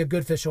label of like a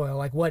good fish oil,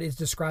 like what it's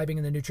describing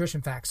in the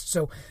nutrition facts.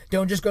 So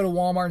don't just go to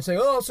Walmart and say,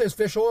 oh, it says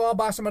fish oil, I'll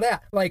buy some of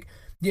that. Like,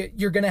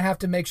 you're going to have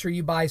to make sure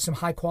you buy some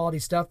high quality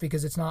stuff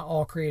because it's not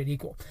all created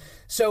equal.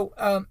 So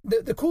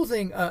the cool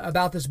thing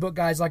about this book,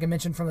 guys, like I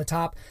mentioned from the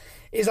top,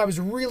 is I was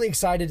really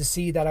excited to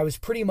see that I was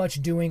pretty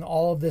much doing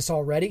all of this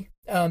already.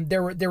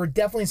 There were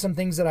definitely some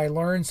things that I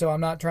learned, so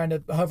I'm not trying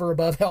to hover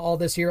above all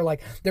this here.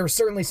 Like, there were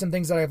certainly some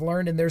things that I've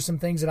learned, and there's some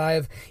things that I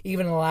have,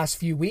 even in the last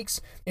few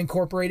weeks,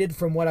 incorporated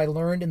from what I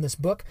learned in this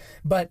book.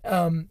 But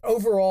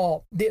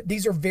overall,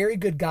 these are very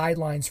good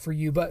guidelines for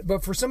you.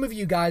 But for some of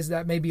you guys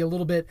that may be a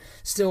little bit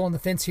still on the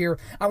fence here,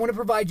 I want to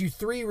provide you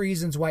 3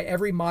 reasons why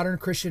every modern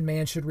Christian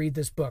man should read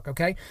this book,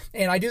 okay?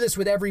 And I do this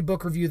with every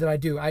book review that I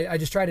do. I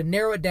just try to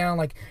narrow it down.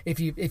 Like,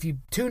 if you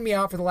tune me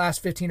out for the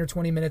last 15 or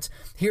 20 minutes,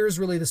 here's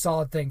really the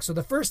solid thing. So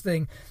the first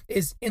thing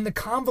is, in the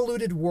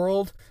convoluted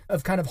world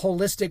of kind of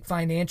holistic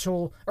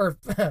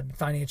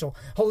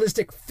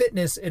holistic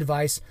fitness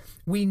advice,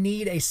 we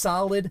need a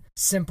solid,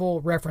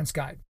 simple reference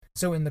guide.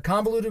 So in the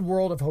convoluted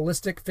world of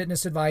holistic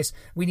fitness advice,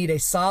 we need a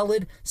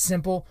solid,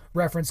 simple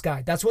reference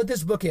guide. That's what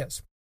this book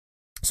is.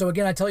 So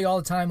again, I tell you all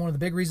the time, one of the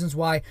big reasons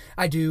why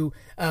I do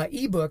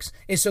ebooks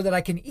is so that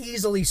I can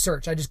easily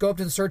search. I just go up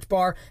to the search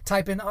bar,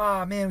 type in,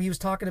 he was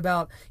talking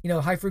about,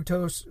 high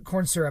fructose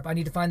corn syrup. I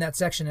need to find that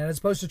section. And as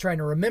opposed to trying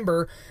to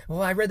remember,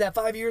 I read that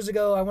 5 years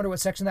ago. I wonder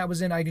what section that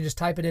was in. I can just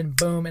type it in,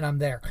 boom, and I'm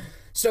there.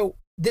 So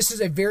this is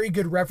a very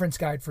good reference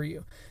guide for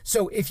you.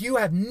 So if you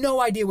have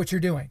no idea what you're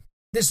doing,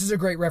 this is a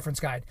great reference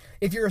guide.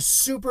 If you're a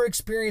super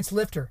experienced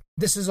lifter,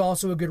 this is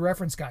also a good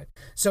reference guide.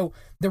 So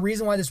the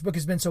reason why this book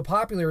has been so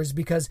popular is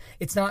because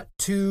it's not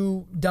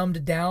too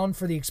dumbed down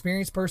for the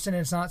experienced person, and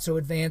it's not so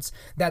advanced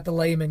that the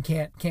layman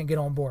can't get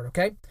on board,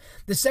 okay?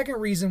 The second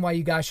reason why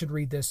you guys should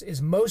read this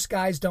is most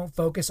guys don't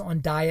focus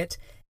on diet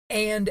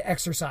and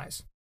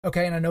exercise.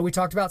 Okay, and I know we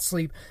talked about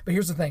sleep, but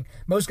here's the thing.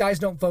 Most guys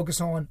don't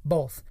focus on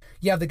both.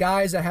 You have the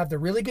guys that have the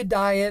really good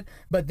diet,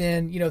 but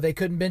then, they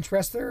couldn't bench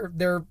press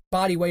their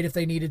body weight if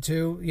they needed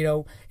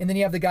to, and then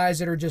you have the guys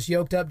that are just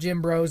yoked up gym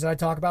bros that I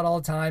talk about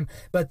all the time,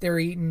 but they're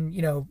eating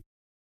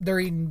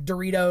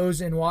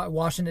Doritos and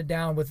washing it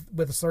down with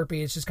a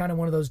Slurpee. It's just kind of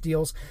one of those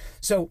deals.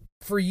 So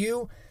for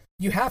you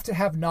have to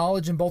have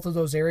knowledge in both of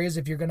those areas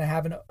if you're going to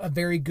have a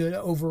very good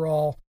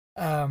overall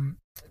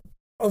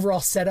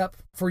setup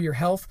for your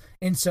health.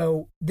 And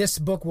so this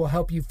book will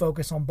help you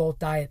focus on both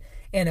diet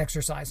and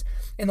exercise.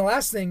 And the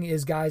last thing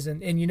is, guys,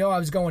 and I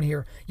was going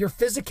here, your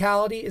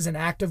physicality is an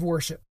act of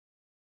worship.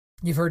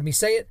 You've heard me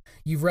say it.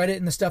 You've read it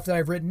in the stuff that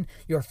I've written.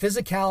 Your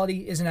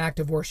physicality is an act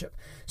of worship.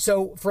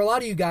 So for a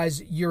lot of you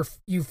guys,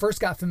 you first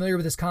got familiar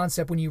with this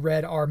concept when you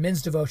read our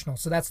men's devotional.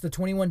 So that's the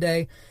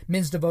 21-day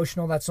men's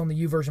devotional. That's on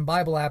the YouVersion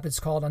Bible app. It's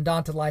called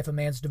Undaunted Life, a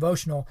Man's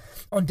Devotional.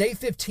 On day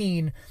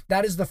 15,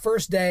 that is the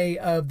first day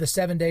of the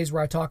 7 days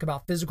where I talk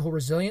about physical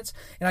resilience.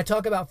 And I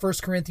talk about 1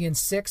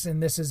 Corinthians 6,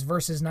 and this is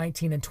verses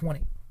 19 and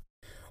 20.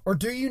 Or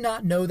do you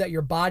not know that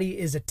your body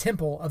is a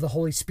temple of the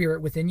Holy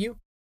Spirit within you,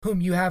 whom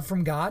you have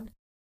from God?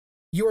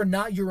 You are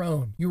not your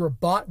own. You were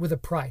bought with a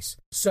price.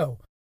 So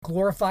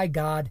glorify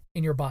God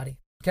in your body.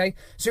 Okay?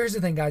 So here's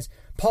the thing, guys.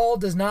 Paul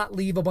does not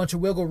leave a bunch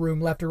of wiggle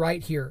room left or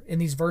right here in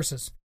these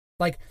verses.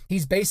 Like,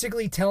 he's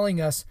basically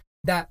telling us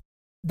that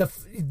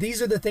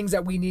these are the things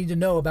that we need to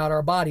know about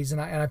our bodies.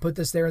 And I put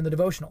this there in the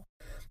devotional.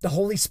 The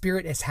Holy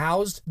Spirit is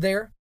housed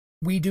there.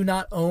 We do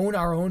not own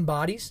our own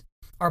bodies.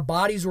 Our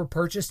bodies were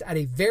purchased at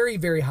a very,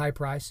 very high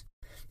price,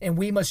 and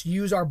we must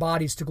use our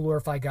bodies to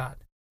glorify God.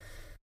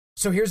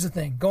 So here's the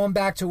thing, going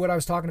back to what I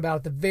was talking about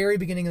at the very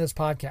beginning of this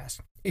podcast.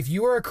 If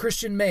you are a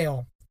Christian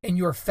male and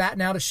you are fat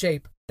and out of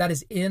shape, that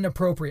is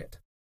inappropriate.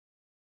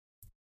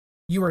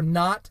 You are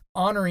not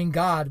honoring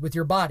God with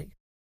your body.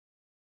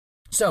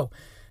 So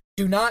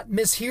do not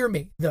mishear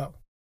me, though.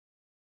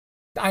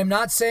 I'm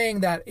not saying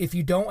that if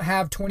you don't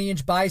have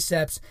 20-inch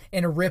biceps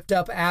and a ripped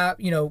up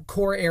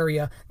core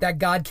area that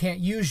God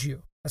can't use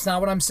you. That's not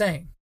what I'm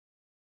saying.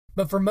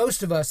 But for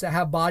most of us that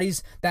have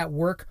bodies that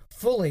work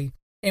fully,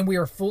 and we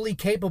are fully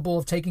capable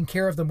of taking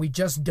care of them, we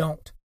just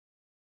don't.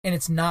 And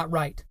it's not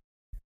right.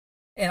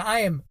 And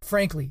I am,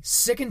 frankly,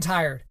 sick and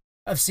tired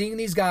of seeing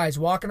these guys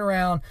walking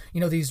around,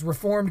 these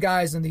reformed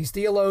guys and these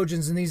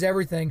theologians and these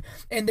everything,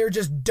 and they're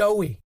just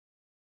doughy.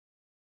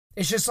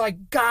 It's just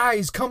like,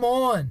 guys, come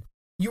on.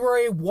 You are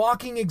a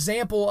walking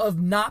example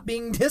of not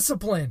being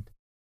disciplined.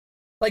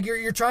 Like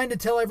you're trying to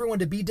tell everyone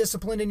to be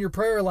disciplined in your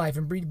prayer life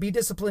and be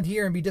disciplined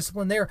here and be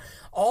disciplined there.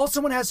 All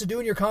someone has to do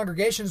in your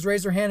congregation is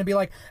raise their hand and be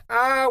like,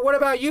 what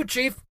about you,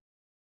 Chief?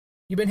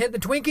 You been hitting the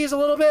Twinkies a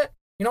little bit?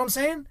 You know what I'm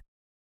saying?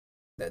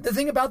 The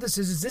thing about this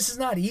is this is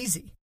not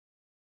easy.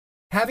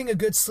 Having a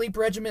good sleep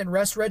regimen and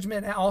rest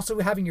regimen and also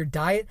having your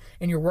diet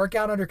and your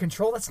workout under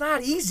control, that's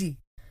not easy.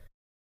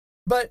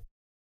 But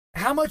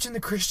how much in the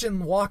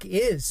Christian walk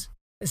is,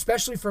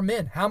 especially for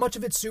men, how much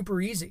of it's super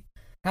easy?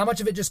 How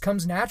much of it just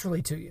comes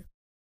naturally to you?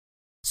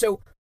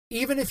 So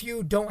even if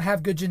you don't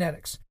have good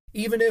genetics,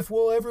 even if,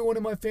 well, everyone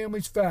in my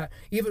family's fat,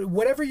 even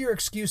whatever your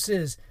excuse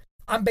is,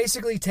 I'm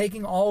basically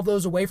taking all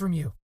those away from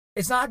you.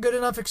 It's not a good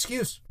enough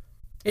excuse.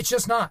 It's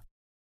just not.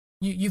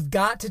 You've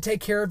got to take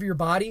care of your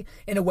body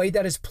in a way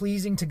that is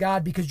pleasing to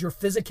God because your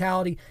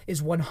physicality is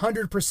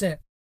 100%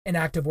 an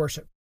act of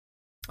worship.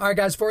 All right,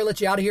 guys, before I let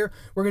you out of here,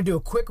 we're going to do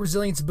a quick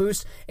resilience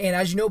boost. And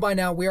as you know by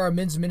now, we are a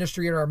men's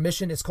ministry and our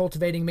mission is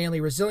cultivating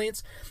manly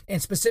resilience.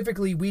 And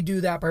specifically, we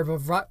do that by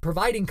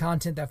providing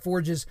content that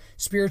forges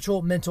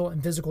spiritual, mental,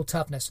 and physical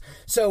toughness.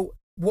 So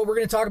what we're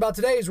going to talk about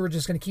today is we're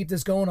just going to keep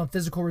this going on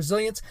physical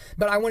resilience.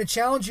 But I want to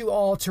challenge you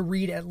all to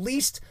read at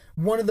least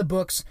one of the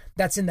books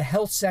that's in the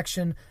health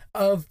section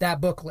of that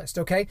book list.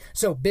 Okay.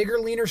 So Bigger,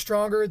 Leaner,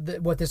 Stronger,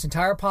 what this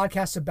entire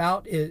podcast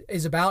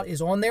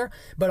is on there,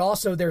 but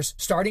also there's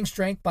Starting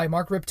Strength by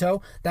Mark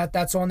Ripto.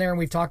 That's on there. And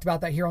we've talked about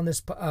that here on this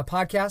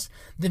podcast.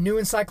 The New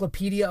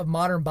Encyclopedia of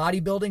Modern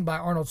Bodybuilding by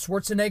Arnold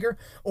Schwarzenegger,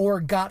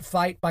 or Got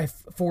Fight by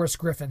Forrest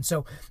Griffin.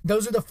 So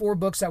those are the 4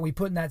 books that we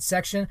put in that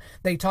section.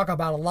 They talk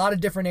about a lot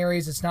of different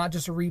areas. It's not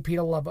just a repeat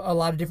of a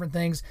lot of different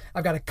things.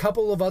 I've got a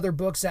couple of other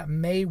books that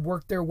may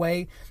work their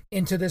way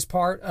into this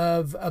part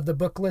of the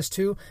book list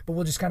too, but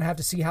we'll just kind of have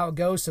to see how it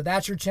goes. So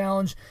that's your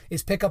challenge,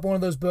 is pick up one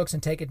of those books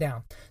and take it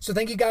down. So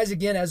thank you guys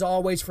again, as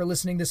always, for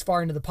listening this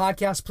far into the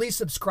podcast. Please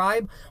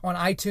subscribe on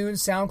iTunes,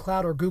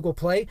 SoundCloud, or Google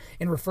Play,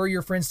 and refer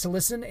your friends to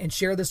listen, and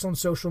share this on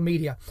social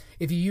media.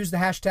 If you use the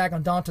hashtag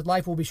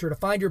UndauntedLife, we'll be sure to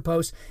find your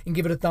post and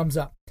give it a thumbs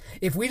up.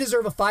 If we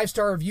deserve a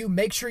 5-star review,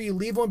 make sure you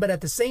leave one, but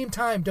at the same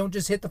time, don't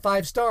just hit the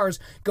 5 stars.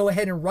 Go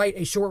ahead and write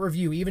a short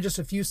review, even just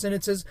a few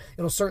sentences.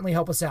 It'll certainly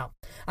help us out.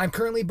 I'm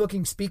currently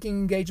booking speaking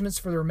engagements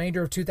for the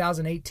remainder of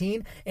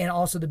 2018 and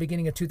also the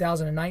beginning of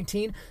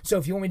 2019. So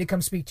if you want me to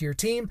come speak to your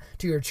team,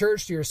 to your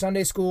church, to your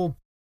Sunday school,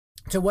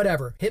 to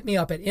whatever, hit me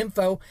up at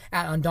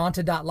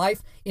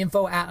info@undaunted.life,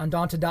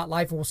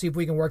 info@undaunted.life, and we'll see if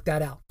we can work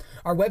that out.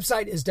 Our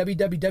website is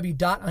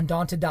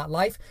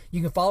www.undaunted.life.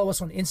 You can follow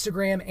us on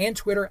Instagram and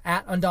Twitter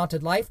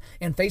 @UndauntedLife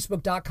and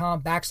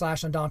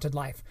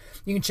Facebook.com/UndauntedLife.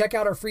 You can check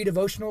out our free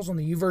devotionals on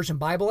the YouVersion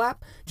Bible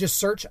app. Just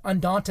search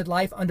Undaunted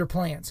Life under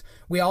plans.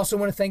 We also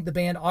want to thank the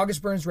band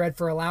August Burns Red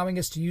for allowing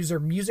us to use their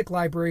music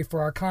library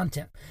for our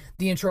content.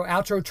 The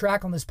intro-outro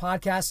track on this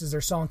podcast is their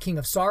song King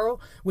of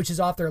Sorrow, which is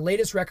off their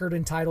latest record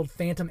entitled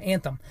Phantom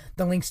Anthem.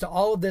 The links to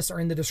all of this are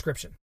in the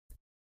description.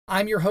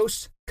 I'm your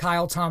host,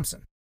 Kyle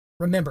Thompson.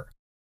 Remember,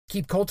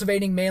 keep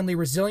cultivating manly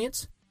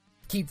resilience,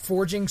 keep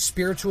forging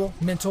spiritual,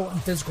 mental,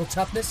 and physical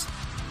toughness,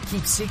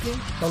 keep seeking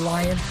the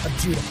Lion of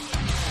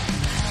Judah.